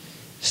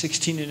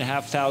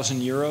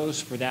 16,500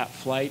 euros for that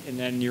flight, and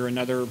then you're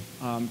another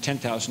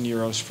 10,000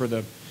 euros for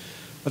the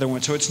other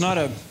one. So it's not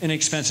an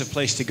inexpensive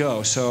place to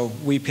go. So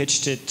we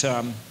pitched it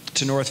to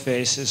North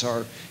Face as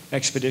our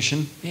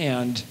expedition,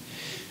 and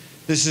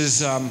this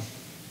is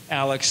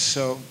Alex.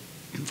 So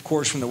of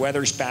course, when the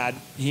weather's bad,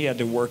 he had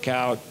to work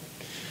out.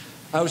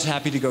 I was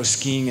happy to go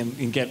skiing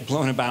and get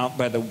blown about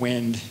by the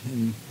wind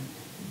and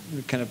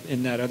kind of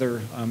in that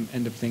other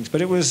end of things.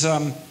 But it was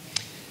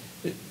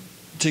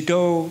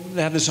to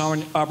have this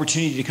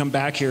opportunity to come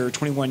back here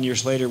 21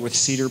 years later with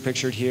Cedar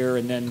pictured here,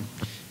 and then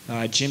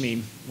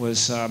Jimmy was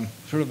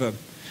sort of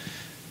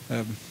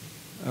a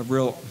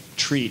real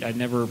treat. I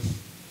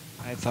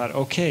thought,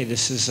 okay,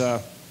 this is,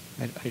 I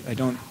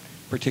don't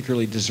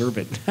particularly deserve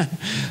it.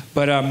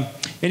 But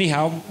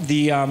anyhow,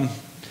 the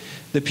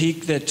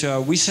peak that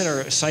we set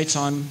our sights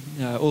on,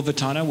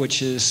 Ulvatana,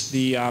 which is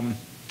the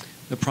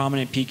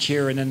prominent peak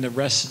here, and then the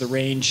rest of the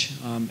range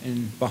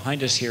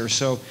behind us here.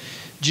 So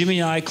Jimmy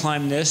and I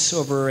climbed this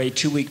over a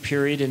 2-week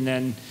period, and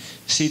then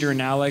Cedar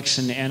and Alex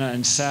and Anna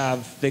and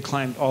Sav, they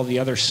climbed all the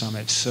other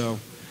summits. So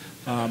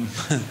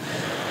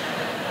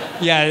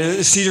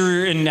yeah,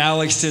 Cedar and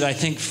Alex did, I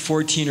think,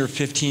 14 or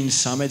 15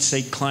 summits.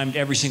 They climbed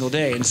every single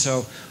day. And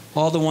so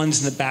all the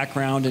ones in the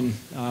background, and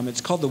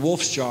it's called the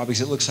wolf's jaw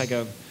because it looks like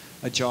a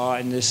jaw,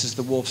 and this is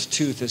the wolf's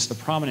tooth. It's the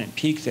prominent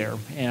peak there.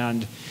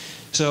 And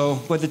so,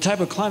 but the type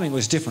of climbing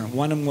was different.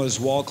 One of them was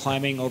wall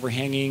climbing,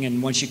 overhanging,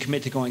 and once you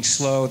commit to going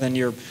slow, then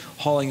you're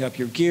hauling up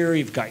your gear,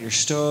 you've got your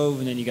stove,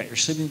 and then you got your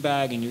sleeping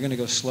bag, and you're going to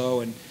go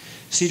slow. And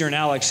Cedar and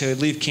Alex, they would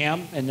leave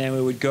camp, and then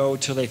we would go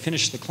till they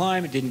finished the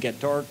climb. It didn't get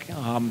dark.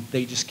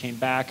 They just came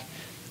back,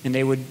 and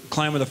they would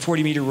climb with a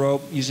 40-meter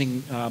rope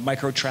using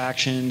micro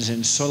tractions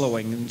and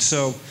soloing. And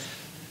so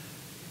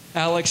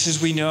Alex, as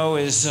we know,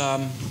 is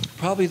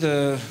probably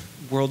the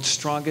world's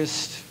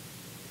strongest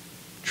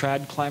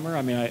trad climber.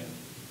 I mean,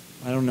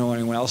 I don't know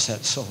anyone else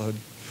that's soloed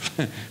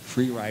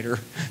free rider.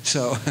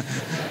 So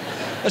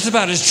that's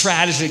about as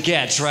trad as it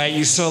gets, right?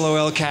 You solo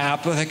El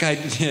Cap, that guy,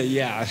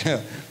 yeah.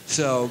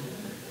 So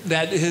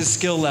that his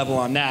skill level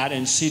on that,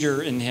 and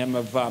Cedar and him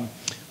have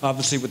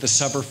obviously with the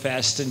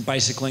Summerfest and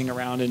bicycling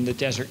around in the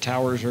desert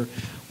towers are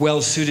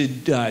well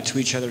suited to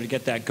each other to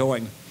get that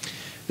going.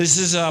 This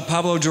is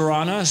Pablo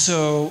Durana,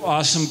 so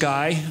awesome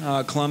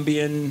guy,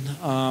 Colombian,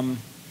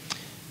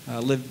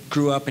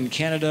 grew up in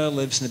Canada,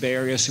 lives in the Bay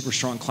Area, super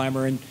strong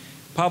climber. And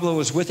Pablo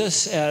was with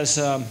us as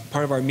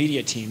part of our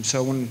media team.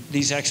 So when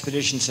these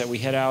expeditions that we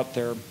head out,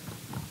 they're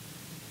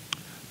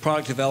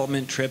product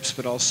development trips,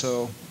 but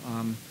also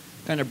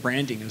kind of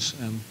branding is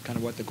kind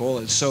of what the goal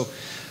is. So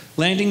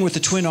landing with the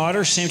Twin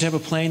Otter, same type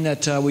of plane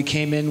that we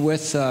came in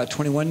with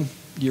 21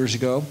 years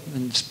ago.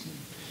 And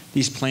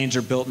these planes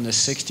are built in the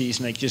 60s,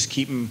 and they just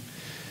keep them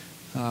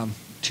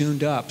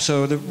tuned up.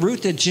 So the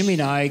route that Jimmy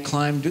and I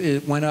climbed,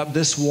 it went up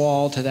this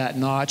wall to that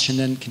notch and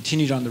then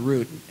continued on the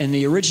route. And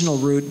the original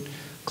route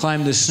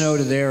climbed the snow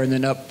to there and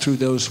then up through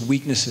those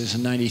weaknesses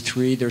in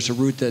 93. There's a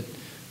route that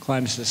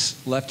climbs this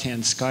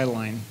left-hand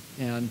skyline.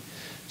 And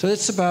so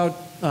it's about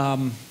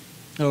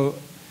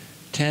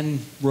 10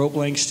 rope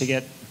lengths to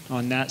get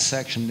on that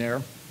section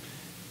there,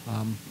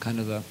 kind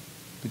of the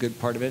good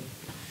part of it.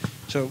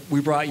 So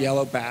we brought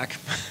Yellow back.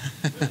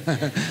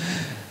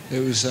 It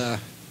was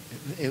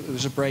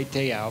a bright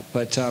day out,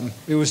 but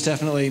it was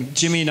definitely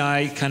Jimmy and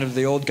I, kind of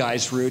the old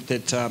guys route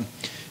that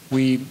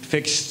we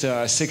fixed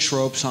 6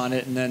 ropes on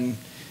it and then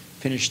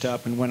finished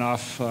up and went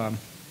off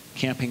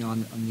camping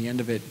on the end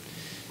of it.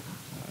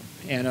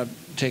 Anna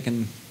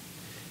taken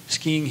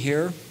skiing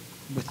here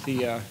with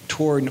the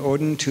Tor and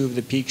Odin, 2 of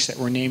the peaks that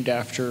were named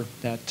after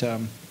that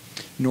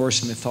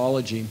Norse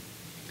mythology.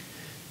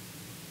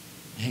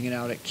 Hanging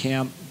out at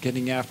camp,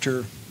 getting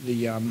after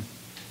the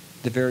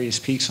various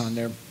peaks on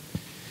there.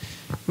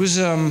 It was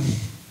a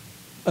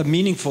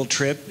meaningful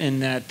trip in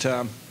that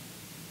I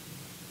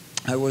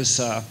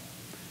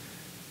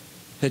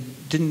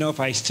didn't know if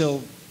I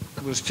still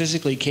was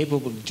physically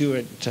capable to do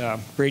it.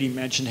 Brady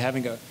mentioned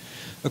having a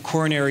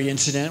coronary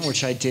incident,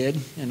 which I did,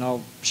 and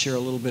I'll share a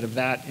little bit of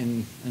that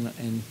in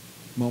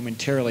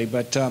momentarily.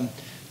 But to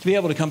be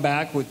able to come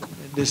back with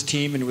this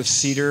team and with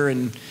Cedar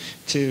and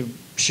to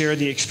share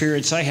the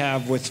experience I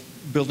have with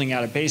building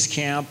out a base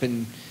camp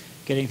and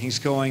getting things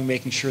going,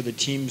 making sure the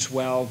team's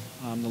well,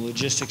 the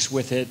logistics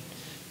with it,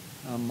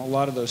 a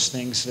lot of those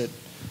things that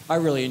I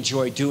really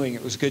enjoy doing.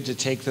 It was good to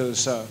take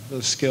those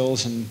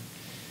skills and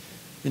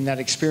that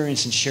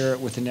experience and share it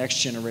with the next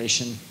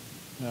generation.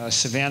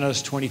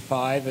 Savannah's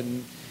 25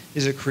 and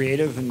is a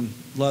creative and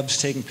loves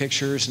taking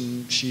pictures,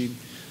 and she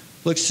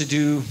looks to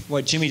do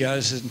what Jimmy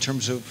does in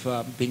terms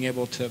of being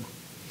able to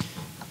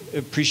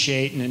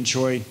appreciate and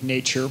enjoy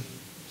nature.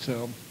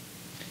 So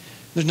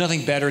there's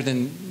nothing better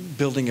than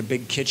building a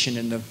big kitchen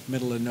in the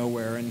middle of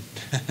nowhere and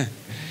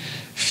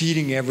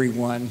feeding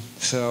everyone.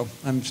 So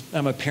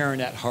I'm a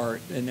parent at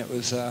heart, and it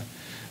was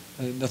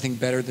nothing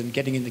better than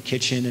getting in the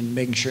kitchen and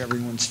making sure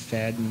everyone's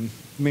fed. And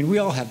I mean, we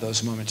all have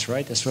those moments,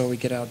 right? That's why we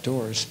get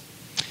outdoors.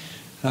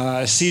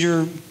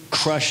 Cedar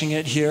crushing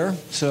it here.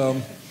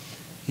 So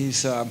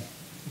he's going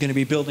to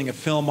be building a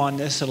film on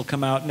this. It'll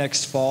come out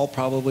next fall,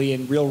 probably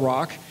in real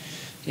rock,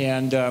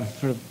 and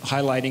sort of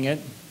highlighting it.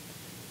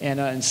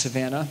 Anna and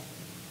Savannah.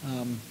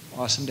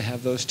 Awesome to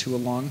have those 2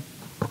 along.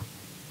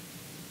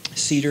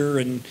 Cedar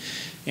and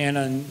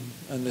Anna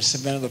and the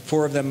Savannah, the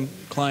 4 of them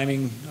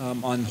climbing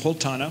on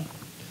Holtana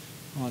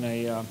on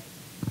a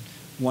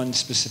one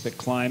specific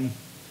climb.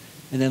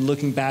 And then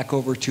looking back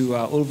over to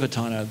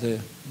Ulvatana,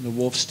 the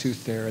Wolf's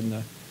Tooth there in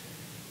the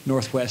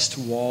northwest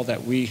wall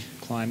that we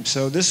climbed.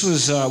 So this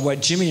was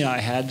what Jimmy and I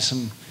had.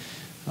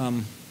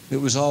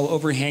 It was all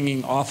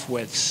overhanging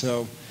off-width.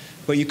 So,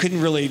 but you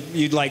couldn't really,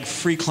 you'd like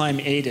free climb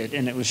 8 it,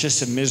 and it was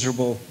just a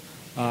miserable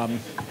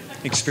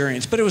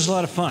experience. But it was a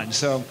lot of fun.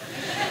 So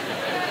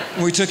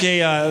we took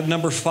a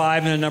number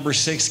 5 and a number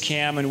 6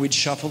 cam, and we'd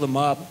shuffle them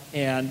up.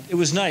 And it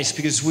was nice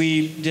because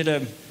we did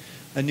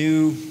a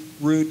new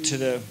route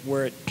to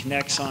where it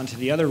connects onto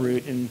the other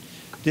route, and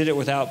did it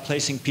without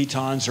placing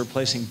pitons or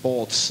placing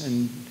bolts,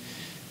 and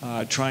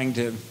trying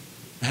to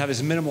have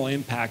as minimal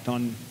impact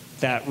on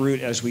that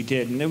route as we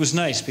did. And it was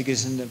nice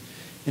because in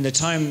the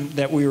time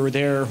that we were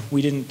there,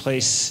 we didn't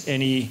place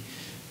any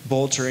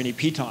bolts or any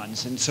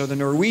pitons. And so the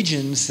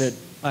Norwegians that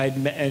I'd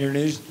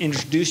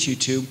introduced you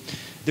to,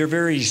 they're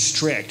very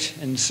strict,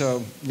 and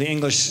so the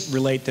English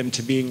relate them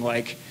to being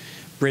like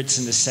Brits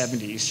in the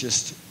 70s,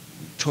 just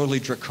totally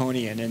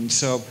draconian. And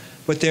so,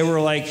 but they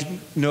were like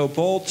no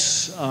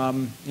bolts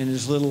and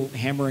as little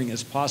hammering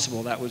as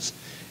possible. That was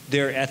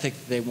their ethic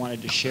that they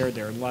wanted to share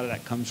there. A lot of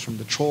that comes from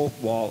the troll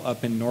wall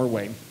up in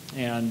Norway.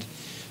 And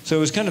so it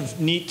was kind of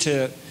neat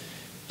to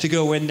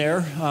go in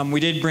there. We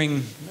did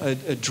bring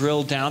a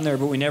drill down there,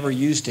 but we never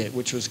used it,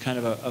 which was kind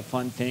of a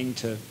fun thing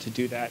to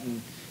do that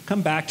and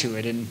come back to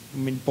it. And I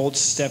mean,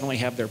 bolts definitely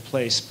have their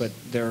place, but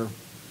they're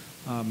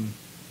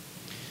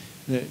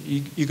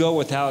you go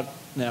without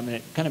them, and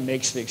it kind of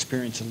makes the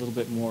experience a little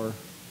bit more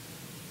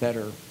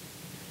better.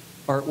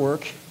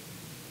 Artwork.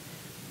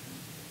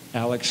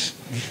 Alex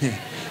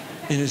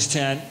in his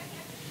tent.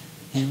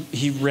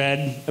 He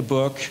read a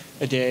book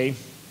a day.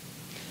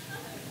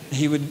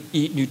 He would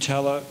eat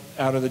Nutella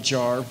out of the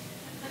jar.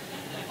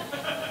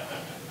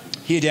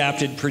 He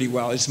adapted pretty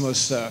well. He's one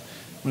of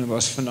the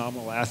most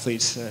phenomenal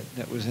athletes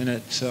that was in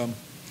it. So,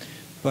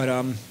 but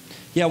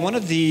yeah, one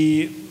of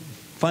the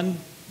fun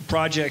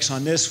projects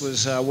on this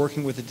was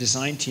working with the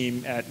design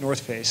team at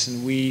North Face,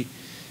 and we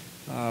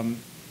kind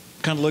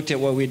of looked at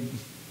what we'd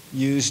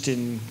used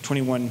in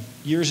 21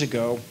 years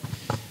ago,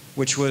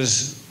 which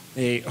was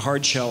a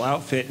hard shell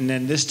outfit, and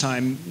then this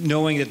time,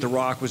 knowing that the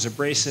rock was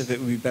abrasive, it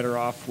would be better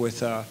off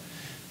with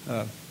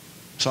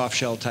soft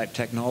shell type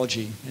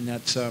technology, and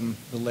that's the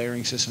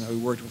layering system that we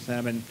worked with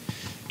them and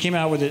came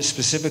out with it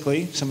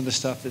specifically, some of the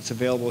stuff that's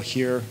available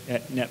here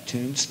at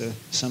Neptune's, the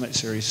Summit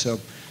Series. So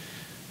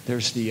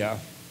there's the,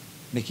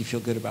 make you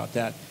feel good about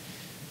that.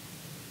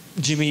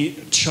 Jimmy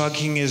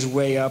chugging his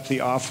way up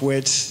the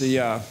off-wits,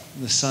 the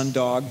Sun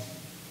Dog.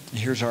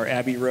 Here's our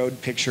Abbey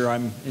Road picture.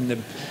 I'm in the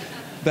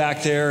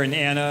back there, and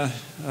Anna,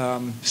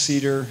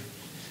 Cedar,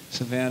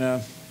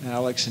 Savannah,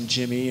 Alex, and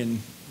Jimmy, and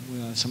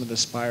some of the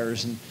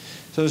spires. And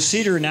so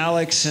Cedar and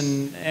Alex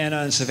and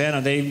Anna and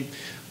Savannah, they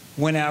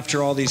went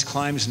after all these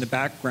climbs in the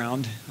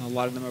background. A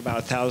lot of them are about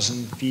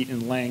 1,000 feet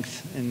in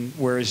length, and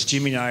whereas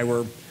Jimmy and I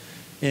were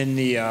in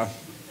the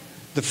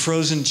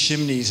frozen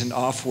chimneys and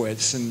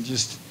off-wits, and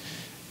just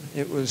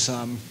it was.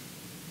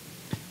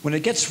 When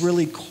it gets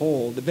really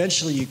cold,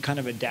 eventually you kind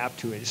of adapt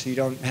to it, so you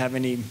don't have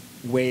any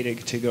way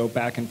to go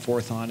back and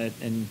forth on it,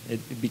 and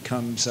it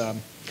becomes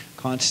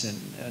constant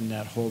in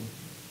that whole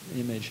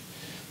image.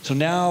 So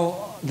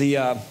now,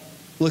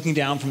 looking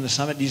down from the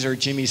summit, these are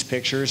Jimmy's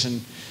pictures,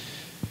 and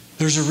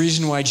there's a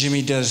reason why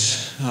Jimmy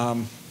does,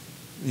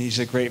 he's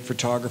a great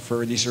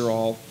photographer. These are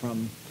all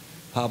from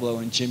Pablo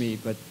and Jimmy,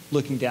 but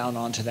looking down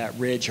onto that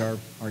ridge, our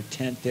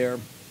tent there,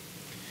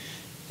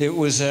 it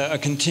was a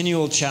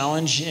continual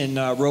challenge in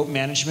rope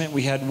management.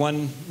 We had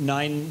one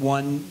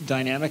 9-1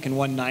 dynamic and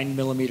one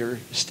 9mm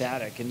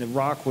static, and the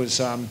rock was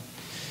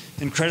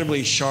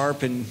incredibly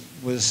sharp, and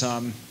was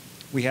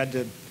we had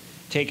to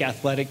take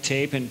athletic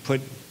tape and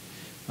put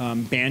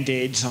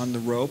Band-Aids on the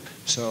rope.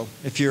 So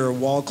if you're a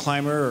wall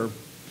climber, or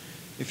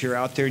if you're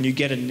out there and you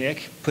get a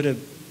nick, put a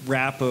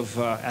wrap of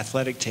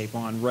athletic tape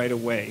on right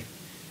away.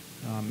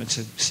 It's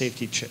a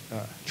safety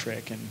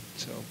trick, and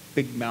so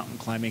big mountain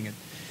climbing.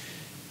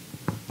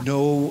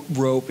 No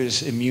rope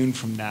is immune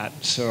from that.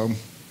 So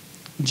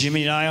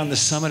Jimmy and I on the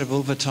summit of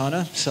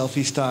Ulvatana,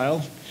 selfie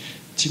style.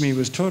 Jimmy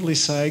was totally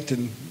psyched,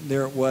 and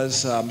there it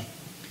was,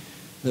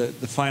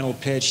 the final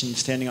pitch, and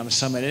standing on the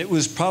summit. It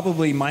was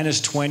probably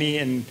 -20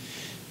 and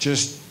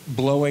just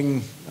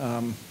blowing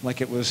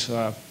like it was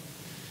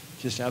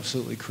just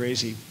absolutely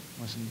crazy.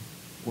 Wasn't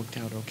worked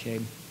out okay.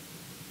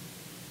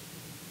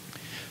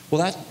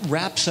 Well, that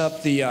wraps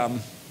up the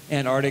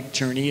Antarctic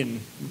journey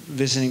and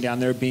visiting down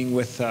there, being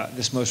with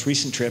this most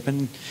recent trip.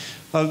 And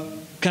I'll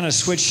kind of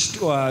switch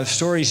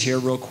stories here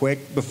real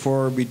quick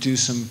before we do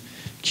some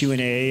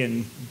Q&A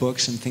and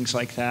books and things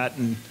like that.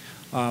 And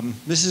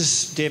this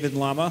is David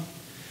Lama,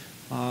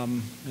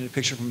 in a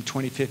picture from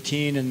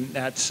 2015, and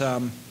that's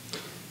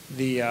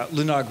the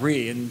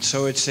Lunagri. And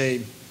so it's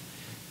the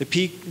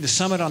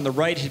summit on the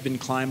right had been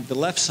climbed, the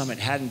left summit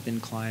hadn't been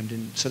climbed,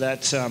 and so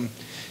that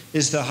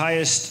is the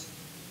highest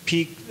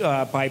peak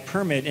by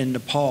permit in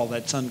Nepal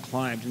that's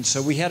unclimbed. And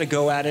so we had to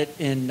go at it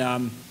in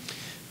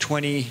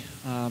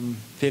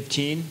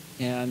 2015,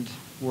 and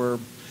we're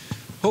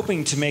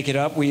hoping to make it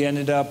up. We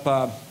ended up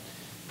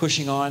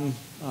pushing on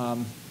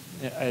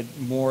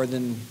more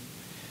than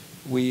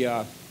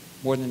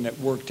it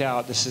worked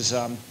out. This is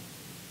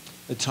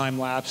the time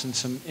lapse and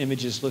some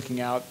images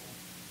looking out,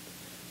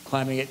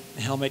 climbing it,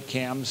 helmet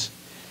cams.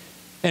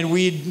 And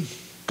we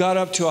got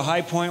up to a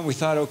high point. We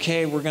thought,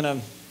 okay, we're going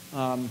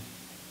to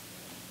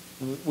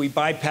we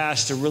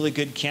bypassed a really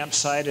good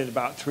campsite at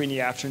about 3 in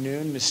the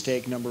afternoon,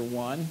 mistake number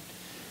 1.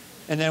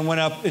 And then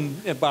went up in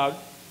about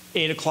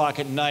 8 o'clock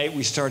at night.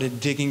 We started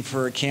digging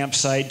for a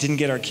campsite, didn't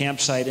get our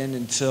campsite in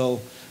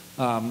until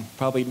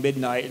probably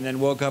midnight, and then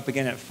woke up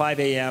again at 5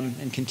 a.m.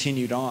 and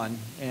continued on.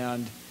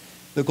 And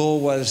the goal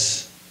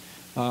was,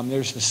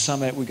 there's the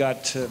summit. We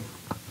got to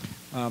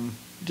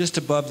just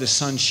above the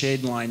sun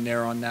shade line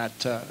there on that,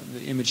 the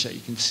image that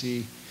you can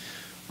see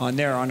on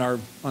there on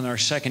our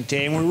second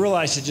day, and we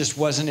realized it just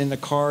wasn't in the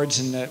cards,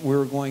 and that we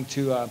were going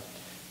to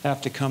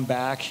have to come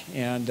back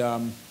and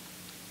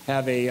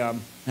have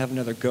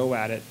another go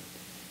at it.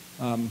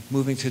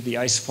 Moving through the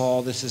ice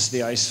fall. This is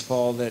the ice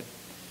fall that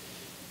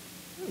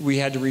we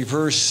had to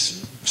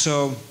reverse.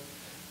 So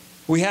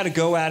we had to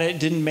go at it,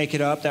 didn't make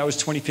it up. That was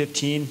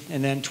 2015.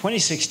 And then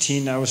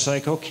 2016, I was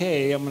like,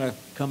 okay, I'm going to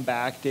come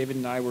back. David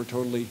and I were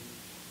totally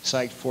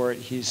psyched for it.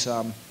 He's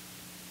an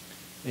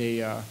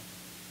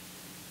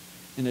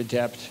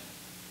adept.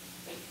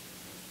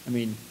 I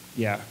mean,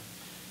 yeah.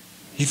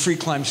 He free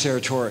climbed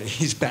Serratori.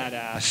 He's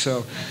badass.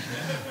 So,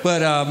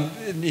 but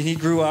he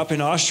grew up in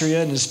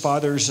Austria, and his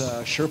father's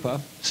Sherpa.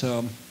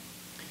 So,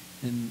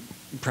 and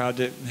I'm proud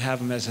to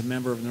have him as a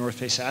member of the North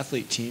Face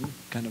athlete team.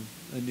 Kind of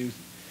a new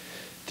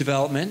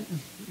development.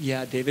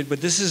 Yeah, David. But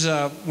this is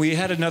we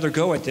had another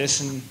go at this,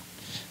 and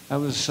I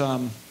was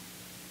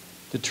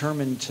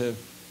determined to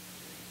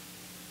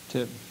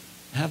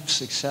have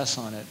success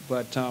on it.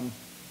 But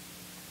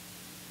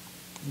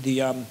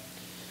the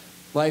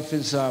life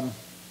is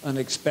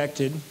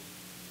unexpected,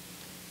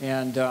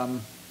 and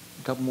a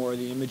couple more of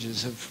the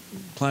images of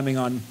climbing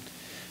on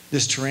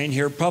this terrain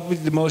here. Probably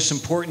the most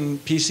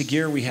important piece of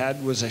gear we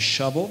had was a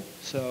shovel.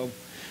 So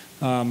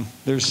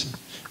there's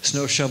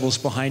snow shovels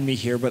behind me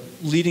here, but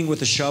leading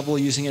with a shovel,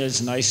 using it as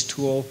an ice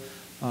tool.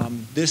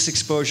 This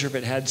exposure, if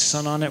it had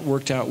sun on it,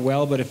 worked out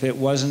well, but if it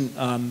wasn't,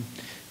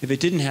 if it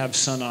didn't have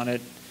sun on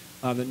it,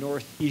 the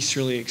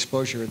northeasterly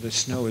exposure, the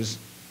snow is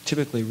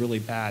typically really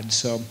bad.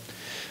 So,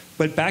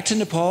 but back to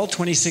Nepal,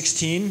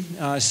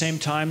 2016, same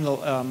time,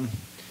 the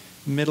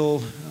middle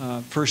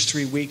first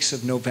 3 weeks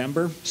of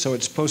November. So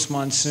it's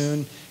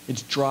post-monsoon,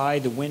 it's dry,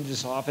 the wind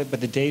is off it, but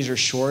the days are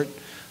short.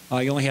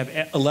 You only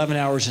have 11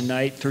 hours a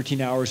night,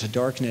 13 hours of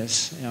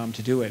darkness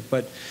to do it.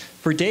 But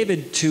for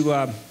David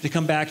to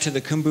come back to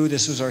the Khumbu,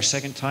 this was our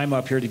second time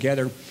up here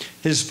together.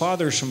 His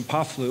father's from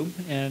Paflu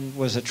and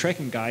was a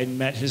trekking guide and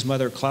met his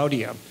mother,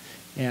 Claudia.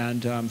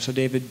 And so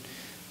David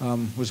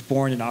was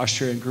born in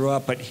Austria and grew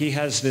up, but he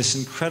has this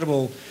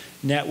incredible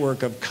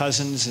network of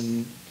cousins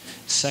and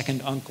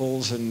second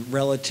uncles and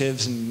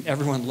relatives, and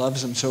everyone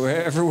loves him. So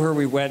everywhere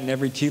we went, in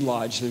every tea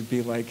lodge, there'd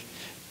be like,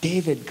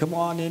 David, come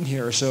on in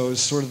here. So it was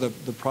sort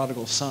of the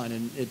prodigal son.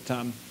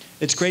 And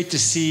it's great to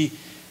see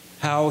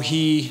how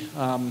he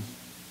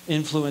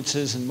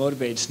influences and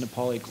motivates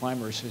Nepali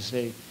climbers, as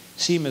they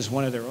see him as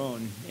one of their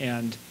own.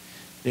 And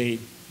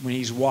when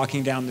he's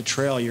walking down the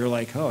trail, you're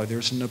like, oh,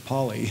 there's a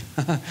Nepali.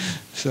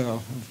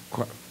 So,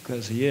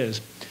 because he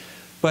is.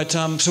 But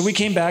so we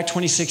came back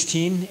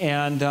 2016,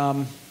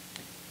 and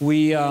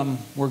we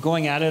were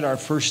going at it our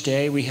first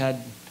day. We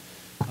had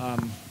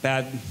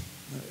bad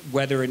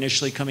weather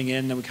initially coming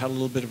in, then we caught a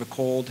little bit of a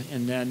cold,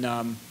 and then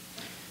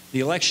the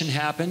election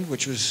happened,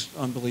 which was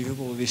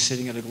unbelievable. We'd be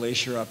sitting at a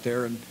glacier up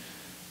there and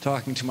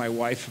talking to my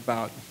wife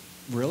about,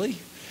 really?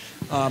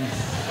 I'm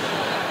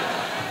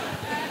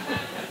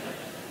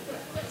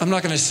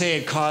not going to say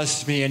it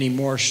caused me any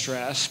more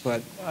stress,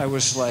 but I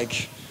was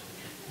like,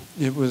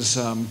 it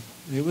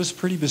was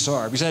pretty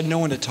bizarre because I had no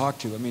one to talk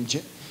to. I mean,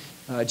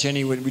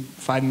 Jenny would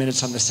 5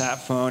 minutes on the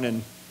sat phone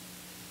and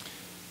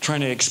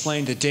trying to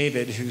explain to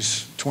David,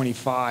 who's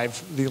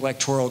 25, the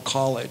Electoral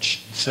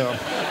College. So,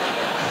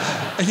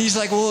 and he's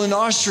like, well, in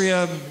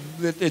Austria,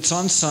 it's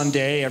on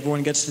Sunday,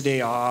 everyone gets the day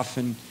off,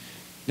 and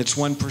it's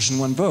one person,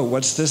 one vote.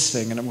 What's this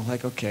thing? And I'm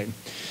like, okay.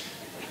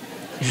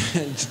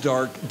 It's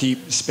dark,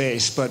 deep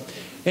space. But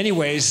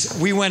anyways,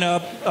 we went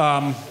up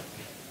on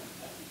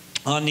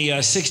the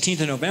 16th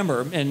of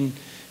November and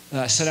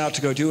set out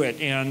to go do it.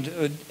 And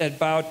at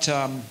about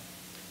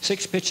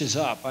 6 pitches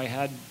up, I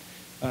had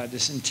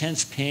this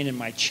intense pain in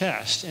my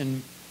chest,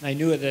 and I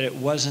knew that it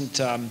wasn't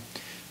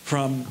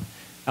from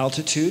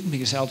altitude,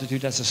 because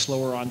altitude has a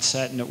slower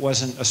onset, and it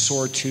wasn't a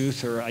sore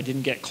tooth, or I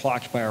didn't get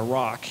clocked by a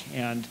rock,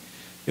 and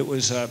it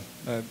was a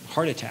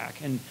heart attack.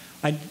 And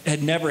I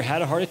had never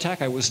had a heart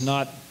attack. I was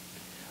not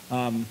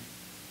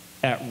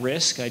at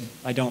risk. I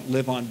don't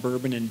live on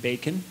bourbon and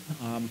bacon.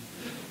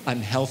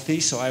 I'm healthy,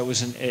 so I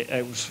was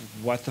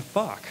what the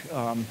fuck?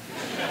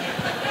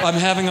 I'm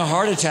having a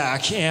heart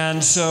attack,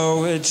 and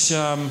so it's.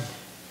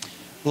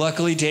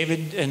 Luckily,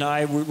 David and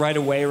I right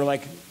away were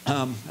like,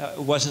 it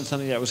wasn't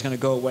something that was going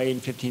to go away in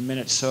 15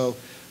 minutes. So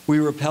we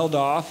rappelled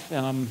off,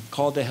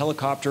 called the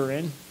helicopter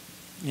in,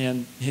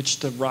 and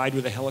hitched a ride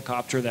with a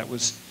helicopter that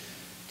was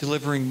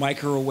delivering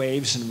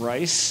microwaves and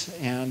rice.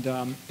 And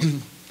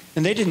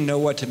they didn't know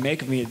what to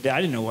make of me. I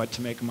didn't know what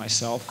to make of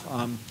myself.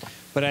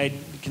 But I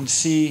can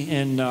see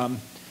in the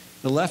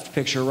left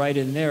picture right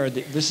in there,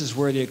 this is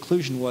where the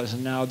occlusion was,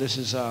 and now this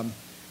is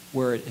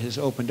where it has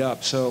opened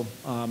up. So.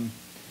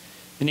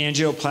 An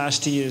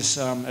angioplasty is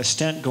a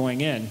stent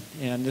going in,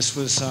 and this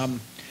was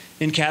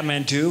in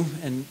Kathmandu,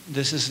 and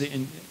this is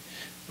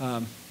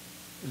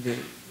the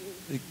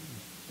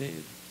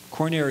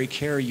coronary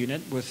care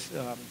unit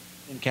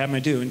in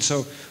Kathmandu. And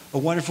so a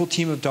wonderful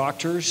team of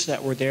doctors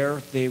that were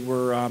there. They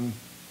were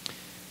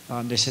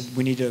they said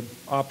we need to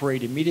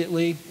operate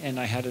immediately, and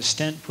I had a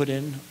stent put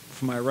in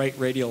for my right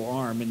radial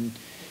arm, and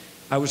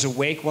I was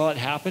awake while it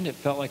happened. It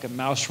felt like a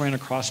mouse ran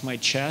across my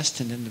chest,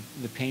 and then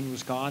the pain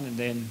was gone, and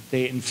then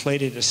they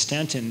inflated a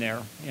stent in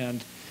there.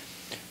 And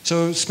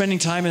so spending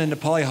time in the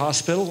Nepali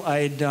hospital,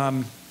 I'd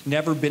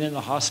never been in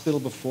the hospital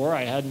before.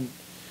 I'd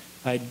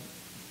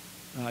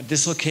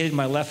dislocated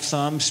my left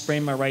thumb,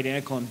 sprained my right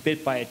ankle, and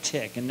bit by a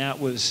tick. And that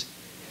was,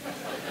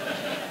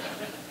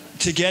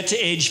 to get to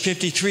age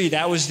 53,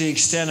 that was the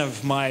extent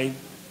of my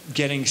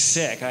getting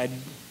sick. I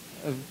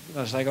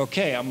was like,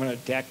 okay, I'm going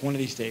to deck one of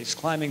these days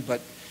climbing,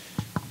 but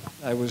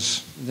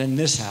then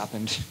this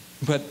happened.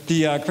 But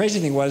the crazy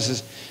thing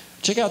is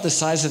check out the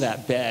size of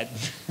that bed.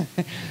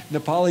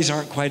 Nepalis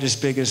aren't quite as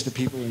big as the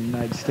people in the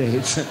United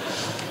States.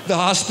 The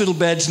hospital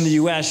beds in the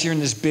US, you're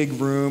in this big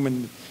room,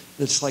 and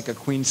it's like a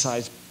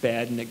queen-size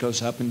bed, and it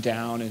goes up and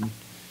down, and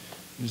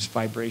there's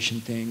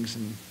vibration things.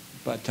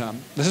 But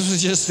this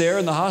was just there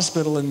in the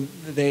hospital, and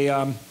they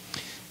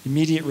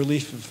immediate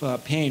relief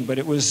of pain. But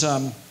it was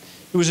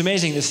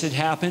amazing. This had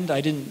happened. I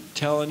didn't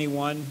tell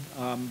anyone,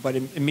 but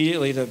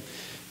immediately the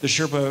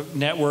Sherpa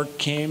network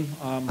came.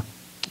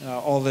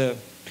 All the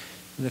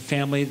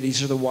family,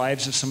 these are the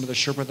wives of some of the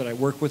Sherpa that I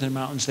work with in the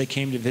mountains. They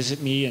came to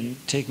visit me and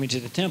take me to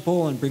the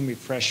temple and bring me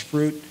fresh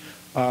fruit.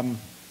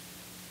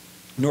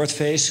 North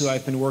Face, who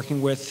I've been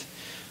working with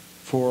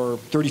for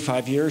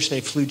 35 years,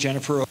 they flew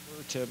Jennifer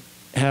over to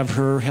have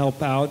her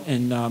help out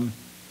and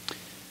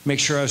make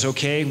sure I was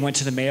okay. Went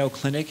to the Mayo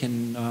Clinic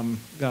and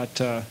had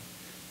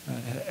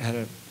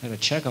a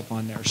checkup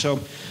on there. So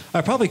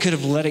I probably could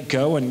have let it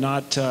go and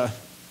not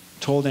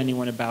told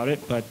anyone about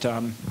it, but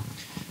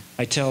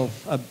I tell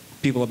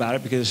people about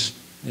it because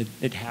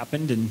it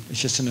happened, and it's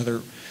just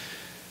another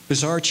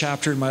bizarre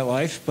chapter in my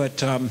life,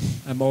 but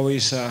I'm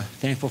always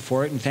thankful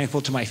for it and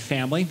thankful to my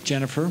family.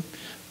 Jennifer,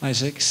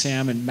 Isaac,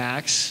 Sam, and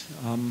Max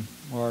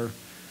are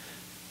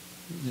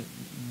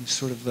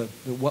sort of the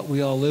what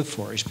we all live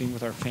for, is being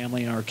with our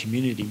family and our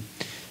community.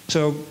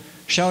 So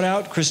shout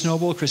out Chris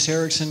Noble, Chris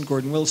Erickson,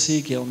 Gordon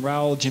Wilsey, Galen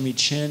Rowell, Jimmy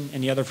Chin,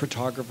 and the other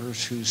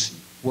photographers whose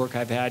work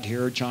I've had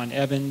here. John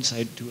Evans,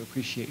 I do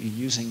appreciate you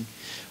using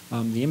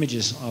the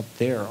images up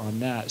there on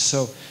that.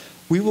 So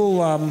we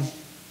will,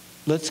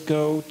 let's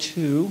go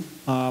to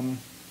pardon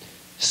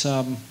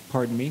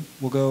me,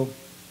 we'll go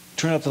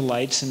turn up the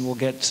lights and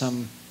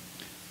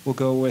we'll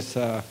go with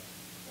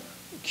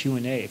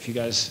Q&A if you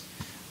guys,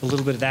 a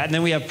little bit of that. And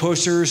then we have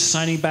posters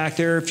signing back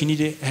there if you need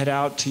to head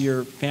out to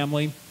your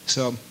family.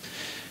 So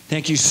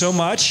thank you so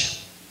much.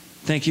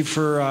 Thank you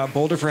for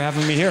Boulder for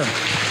having me here.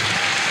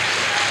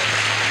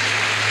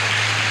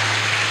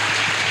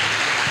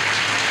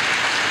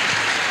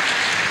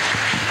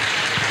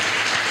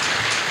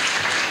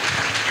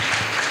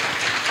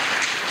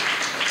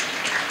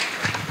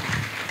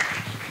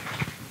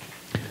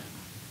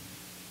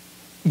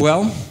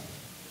 Well,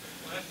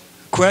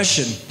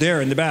 question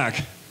there in the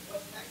back.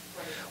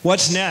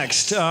 What's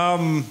next?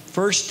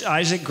 First,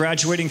 Isaac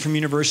graduating from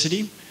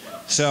university,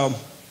 so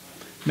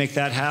make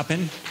that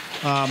happen.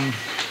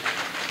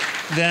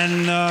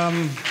 Then,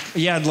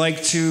 yeah, I'd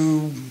like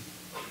to,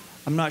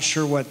 I'm not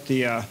sure what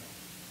the,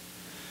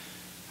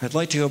 I'd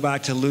like to go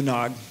back to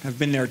Lunag. I've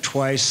been there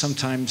twice.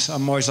 Sometimes,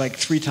 I'm always like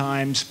 3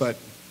 times, but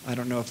I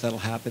don't know if that'll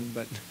happen.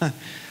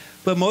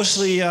 But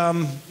mostly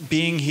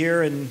being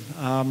here and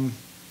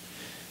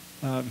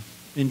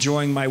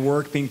enjoying my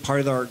work, being part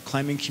of our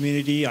climbing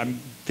community. I'm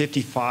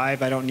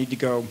 55. I don't need to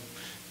go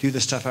do the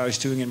stuff I was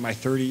doing in my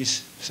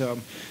 30s. So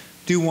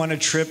do want a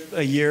trip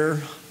a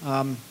year,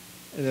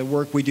 the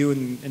work we do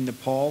in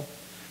Nepal.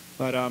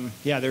 But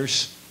yeah,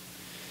 there's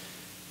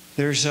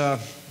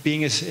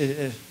being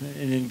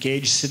an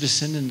engaged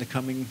citizen in the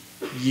coming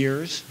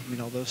years. I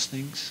mean, all those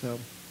things. So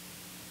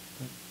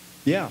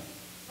yeah.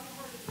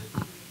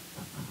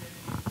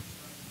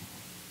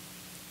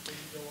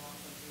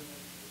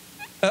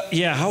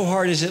 Yeah, how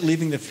hard is it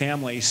leaving the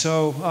family?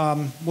 So,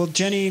 well,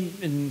 Jenny,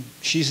 and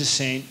she's a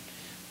saint.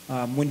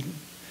 When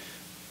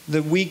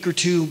the week or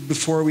 2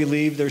 before we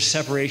leave, there's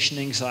separation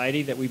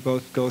anxiety that we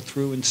both go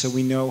through, and so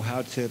we know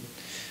how to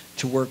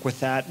work with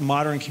that.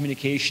 Modern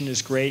communication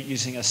is great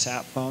using a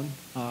sat phone,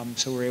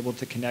 so we're able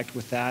to connect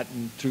with that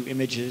and through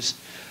images.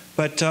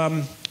 But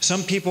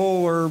some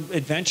people are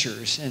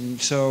adventurers,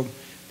 and so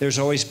there's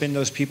always been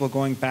those people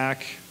going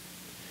back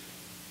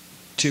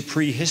to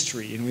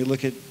prehistory, and we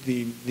look at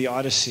the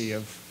odyssey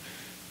of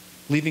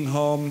leaving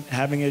home,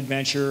 having an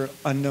adventure,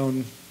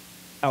 unknown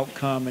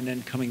outcome, and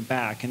then coming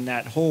back. And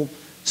that whole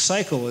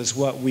cycle is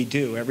what we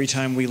do. Every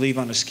time we leave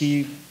on a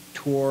ski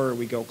tour or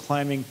we go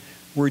climbing,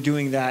 we're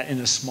doing that in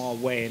a small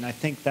way. And I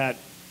think that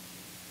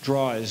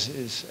draw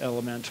is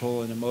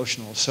elemental and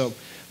emotional. So,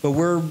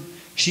 but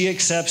she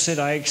accepts it,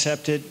 I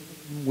accept it.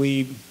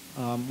 We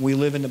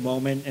live in the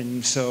moment,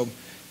 and so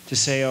to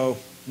say, oh,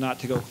 not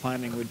to go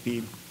climbing would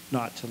be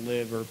not to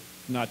live or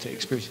not to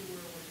experience.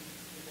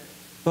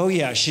 Oh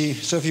yeah,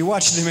 so if you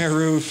watch the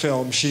Meru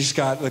film, she's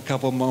got a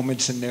couple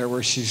moments in there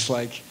where she's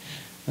like,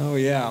 oh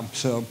yeah.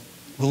 So,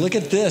 well, look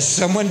at this.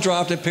 Someone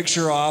dropped a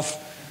picture off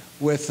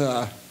with,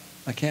 I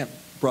can't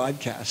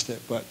broadcast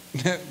it, but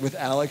with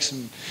Alex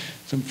and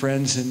some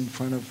friends in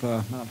front of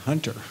Mount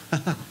Hunter,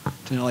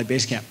 Denali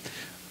Base Camp.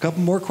 A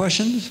couple more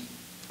questions?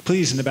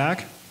 Please, in the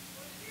back.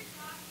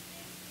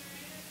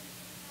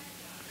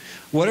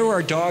 What are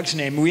our dogs'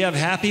 names? We have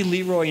Happy,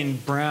 Leroy,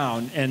 and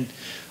Brown, and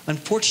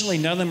unfortunately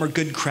none of them are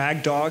good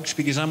crag dogs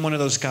because I'm one of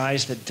those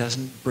guys that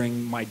doesn't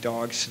bring my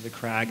dogs to the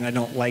crag, and I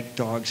don't like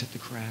dogs at the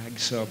crag,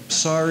 so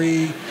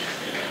sorry.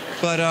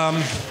 But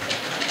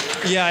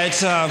yeah,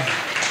 it's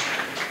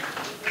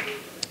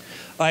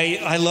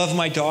I love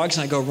my dogs,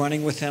 and I go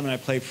running with them, and I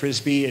play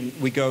Frisbee, and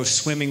we go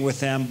swimming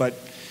with them, but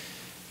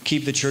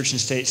keep the church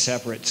and state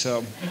separate,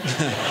 so.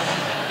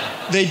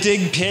 They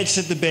dig pits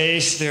at the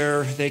base.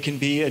 They can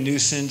be a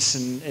nuisance,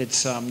 and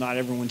it's not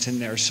everyone's in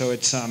there. So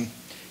it's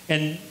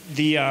and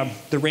the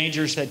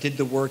rangers that did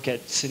the work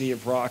at City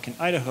of Rock in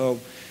Idaho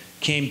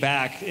came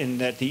back,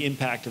 and that the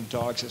impact of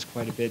dogs is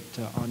quite a bit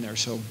on there.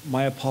 So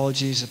my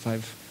apologies if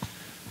I've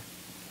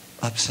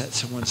upset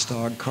someone's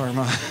dog,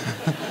 Karma.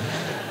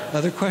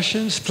 Other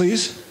questions,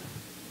 please?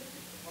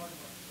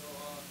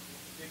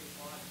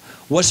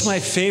 What's my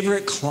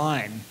favorite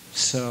climb?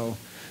 So.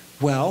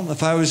 Well,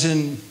 if I was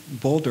in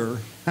Boulder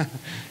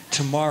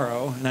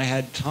tomorrow and I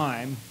had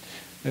time,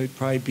 it would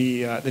probably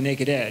be the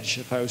Naked Edge.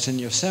 If I was in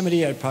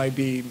Yosemite, I'd probably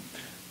be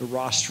the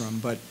Rostrum.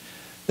 But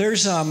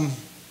there's, I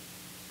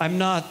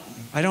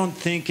don't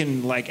think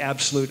in like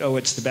absolute, oh,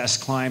 it's the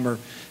best climb, or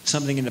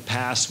something in the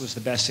past was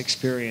the best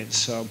experience.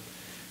 So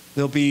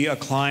there'll be a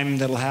climb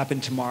that'll happen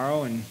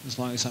tomorrow, and as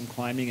long as I'm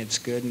climbing, it's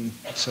good. And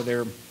so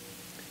there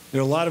are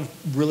a lot of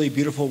really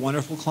beautiful,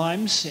 wonderful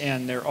climbs,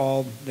 and they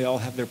all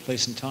have their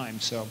place and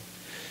time. So.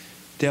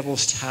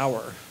 Devil's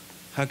Tower.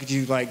 How could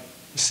you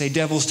say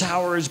Devil's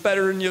Tower is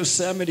better than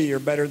Yosemite or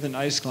better than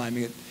ice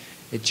climbing?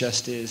 It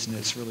just is, and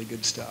it's really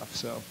good stuff.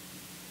 So,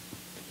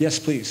 yes,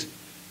 please.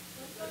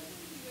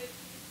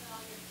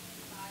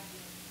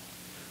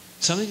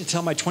 Something to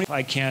tell my 25.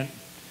 I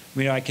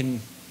can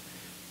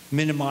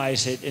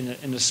minimize it in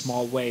a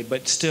small way,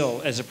 but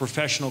still, as a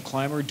professional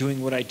climber, doing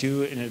what I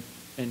do in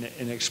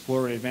an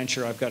explore and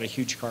adventure, I've got a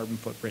huge carbon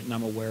footprint, and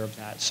I'm aware of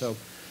that. So,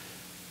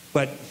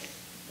 but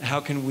how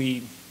can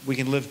we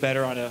can live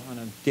better on a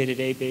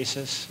day-to-day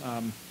basis.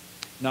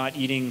 Not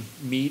eating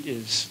meat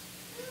is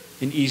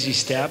an easy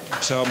step.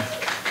 So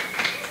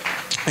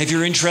if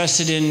you're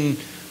interested in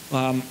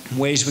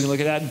ways we can look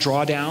at that,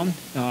 Drawdown.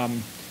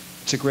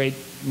 It's a great,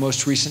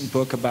 most recent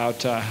book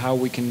about how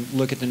we can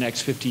look at the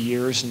next 50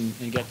 years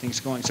and get things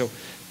going. So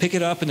pick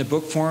it up in the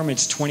book form.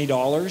 It's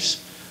 $20.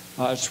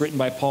 It's written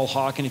by Paul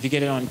Hawken. If you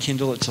get it on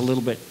Kindle, it's a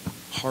little bit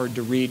hard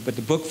to read, but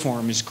the book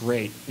form is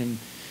great. And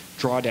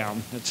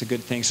Drawdown, that's a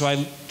good thing. So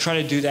I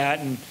try to do that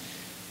and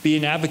be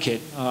an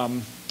advocate.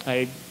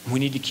 We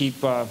need to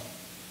keep the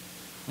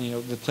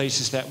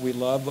places that we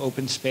love,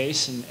 open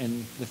space,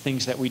 and the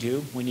things that we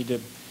do. We need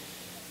to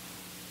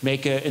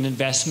make an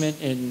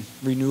investment in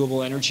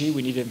renewable energy.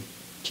 We need to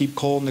keep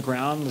coal in the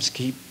ground. Let's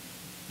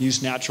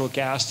use natural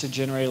gas to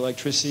generate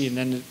electricity, and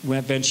then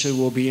eventually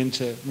we'll be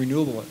into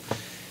renewable.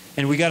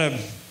 And we got to,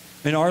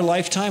 in our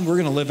lifetime, we're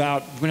going to live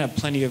out, we're going to have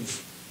plenty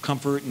of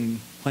comfort and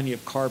plenty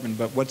of carbon,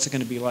 but what's it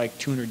going to be like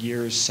 200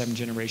 years, 7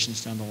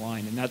 generations down the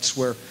line? And that's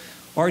where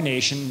our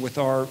nation, with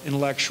our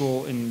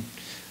intellectual and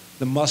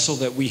the muscle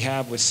that we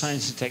have with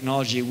science and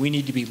technology, we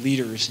need to be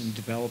leaders in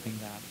developing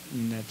that.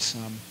 And that's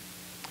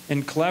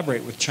and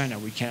collaborate with China.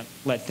 We can't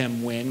let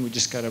them win. We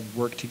just got to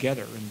work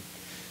together, and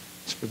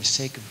it's for the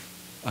sake of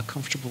a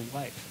comfortable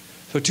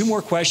life. So 2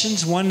 more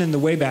questions, one in the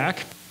way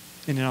back,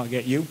 and then I'll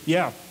get you.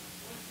 Yeah.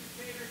 What's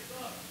your favorite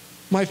book?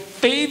 My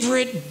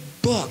favorite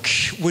book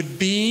would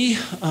be,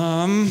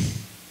 my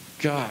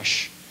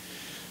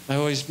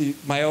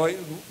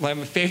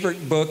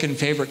favorite book and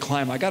favorite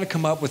climb. I got to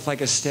come up with an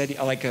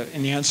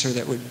answer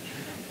that would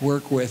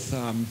work with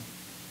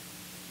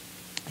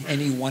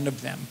any one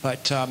of them.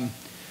 But the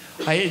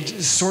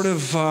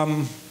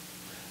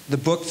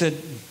book that,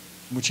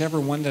 whichever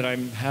one that I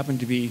happen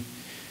to be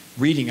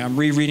reading. I'm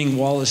rereading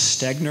Wallace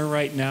Stegner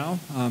right now,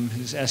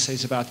 his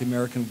essays about the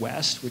American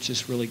West, which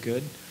is really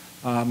good.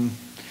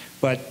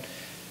 But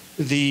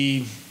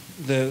the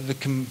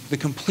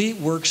complete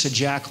works of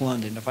Jack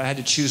London, if I had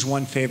to choose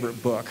one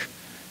favorite book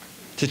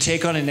to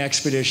take on an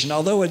expedition,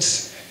 although it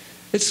was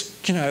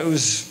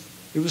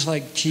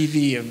like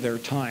TV of their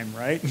time,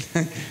 right? It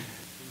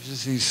was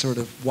just these sort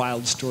of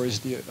wild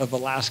stories of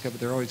Alaska, but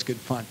they're always good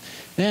fun.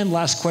 And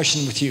last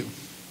question with you.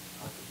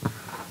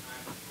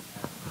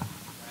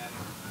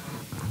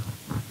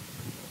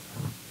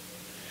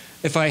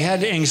 If I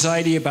had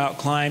anxiety about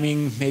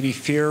climbing, maybe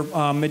fear,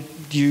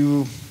 do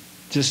you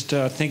just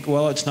think,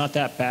 well, it's not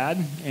that bad?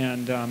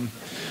 And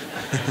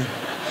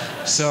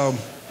so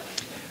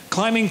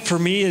climbing for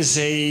me is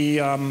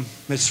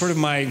it's sort of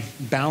my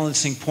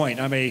balancing point.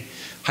 I'm a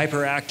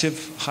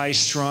hyperactive,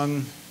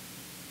 high-strung,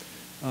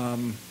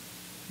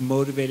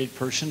 motivated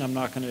person. I'm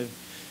not going to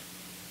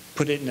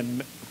put it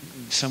in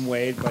some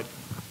way, but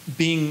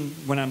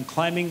when I'm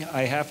climbing,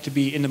 I have to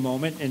be in the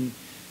moment, and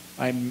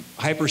I'm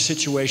hyper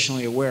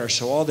situationally aware.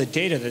 So all the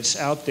data that's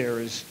out there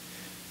is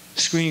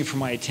screaming for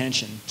my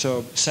attention.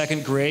 So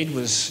second grade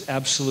was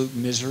absolute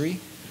misery.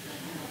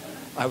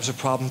 I was a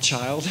problem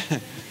child.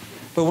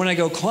 But when I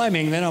go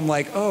climbing, then I'm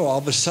like, oh, all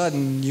of a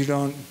sudden you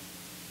don't,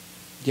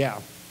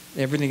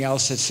 everything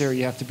else that's there,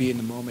 you have to be in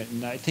the moment.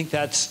 And I think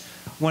that's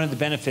one of the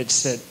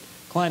benefits that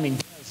climbing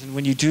does. And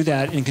when you do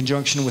that in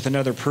conjunction with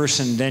another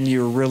person, then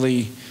you're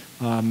really,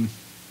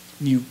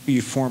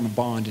 you form a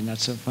bond, and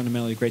that's a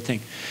fundamentally great thing.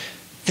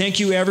 Thank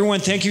you, everyone.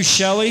 Thank you,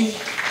 Shelley,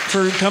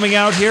 for coming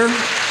out here.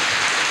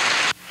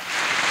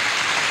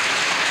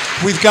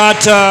 We've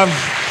got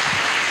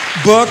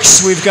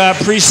books. We've got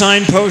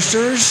pre-signed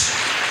posters.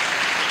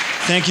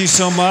 Thank you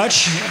so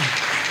much.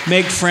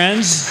 Make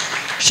friends.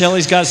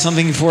 Shelley's got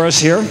something for us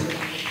here.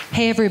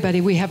 Hey,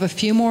 everybody. We have a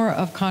few more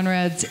of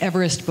Conrad's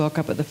Everest book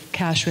up at the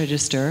cash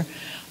register.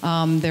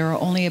 There are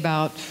only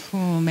about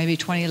maybe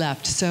 20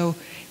 left. So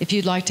if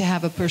you'd like to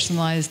have a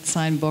personalized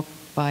signed book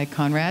by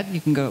Conrad, you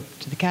can go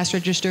to the cash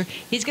register.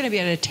 He's going to be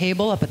at a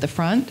table up at the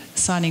front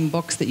signing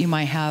books that you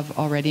might have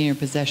already in your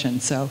possession.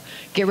 So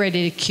get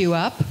ready to queue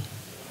up.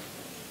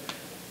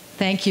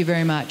 Thank you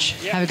very much.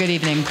 Have a good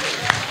evening.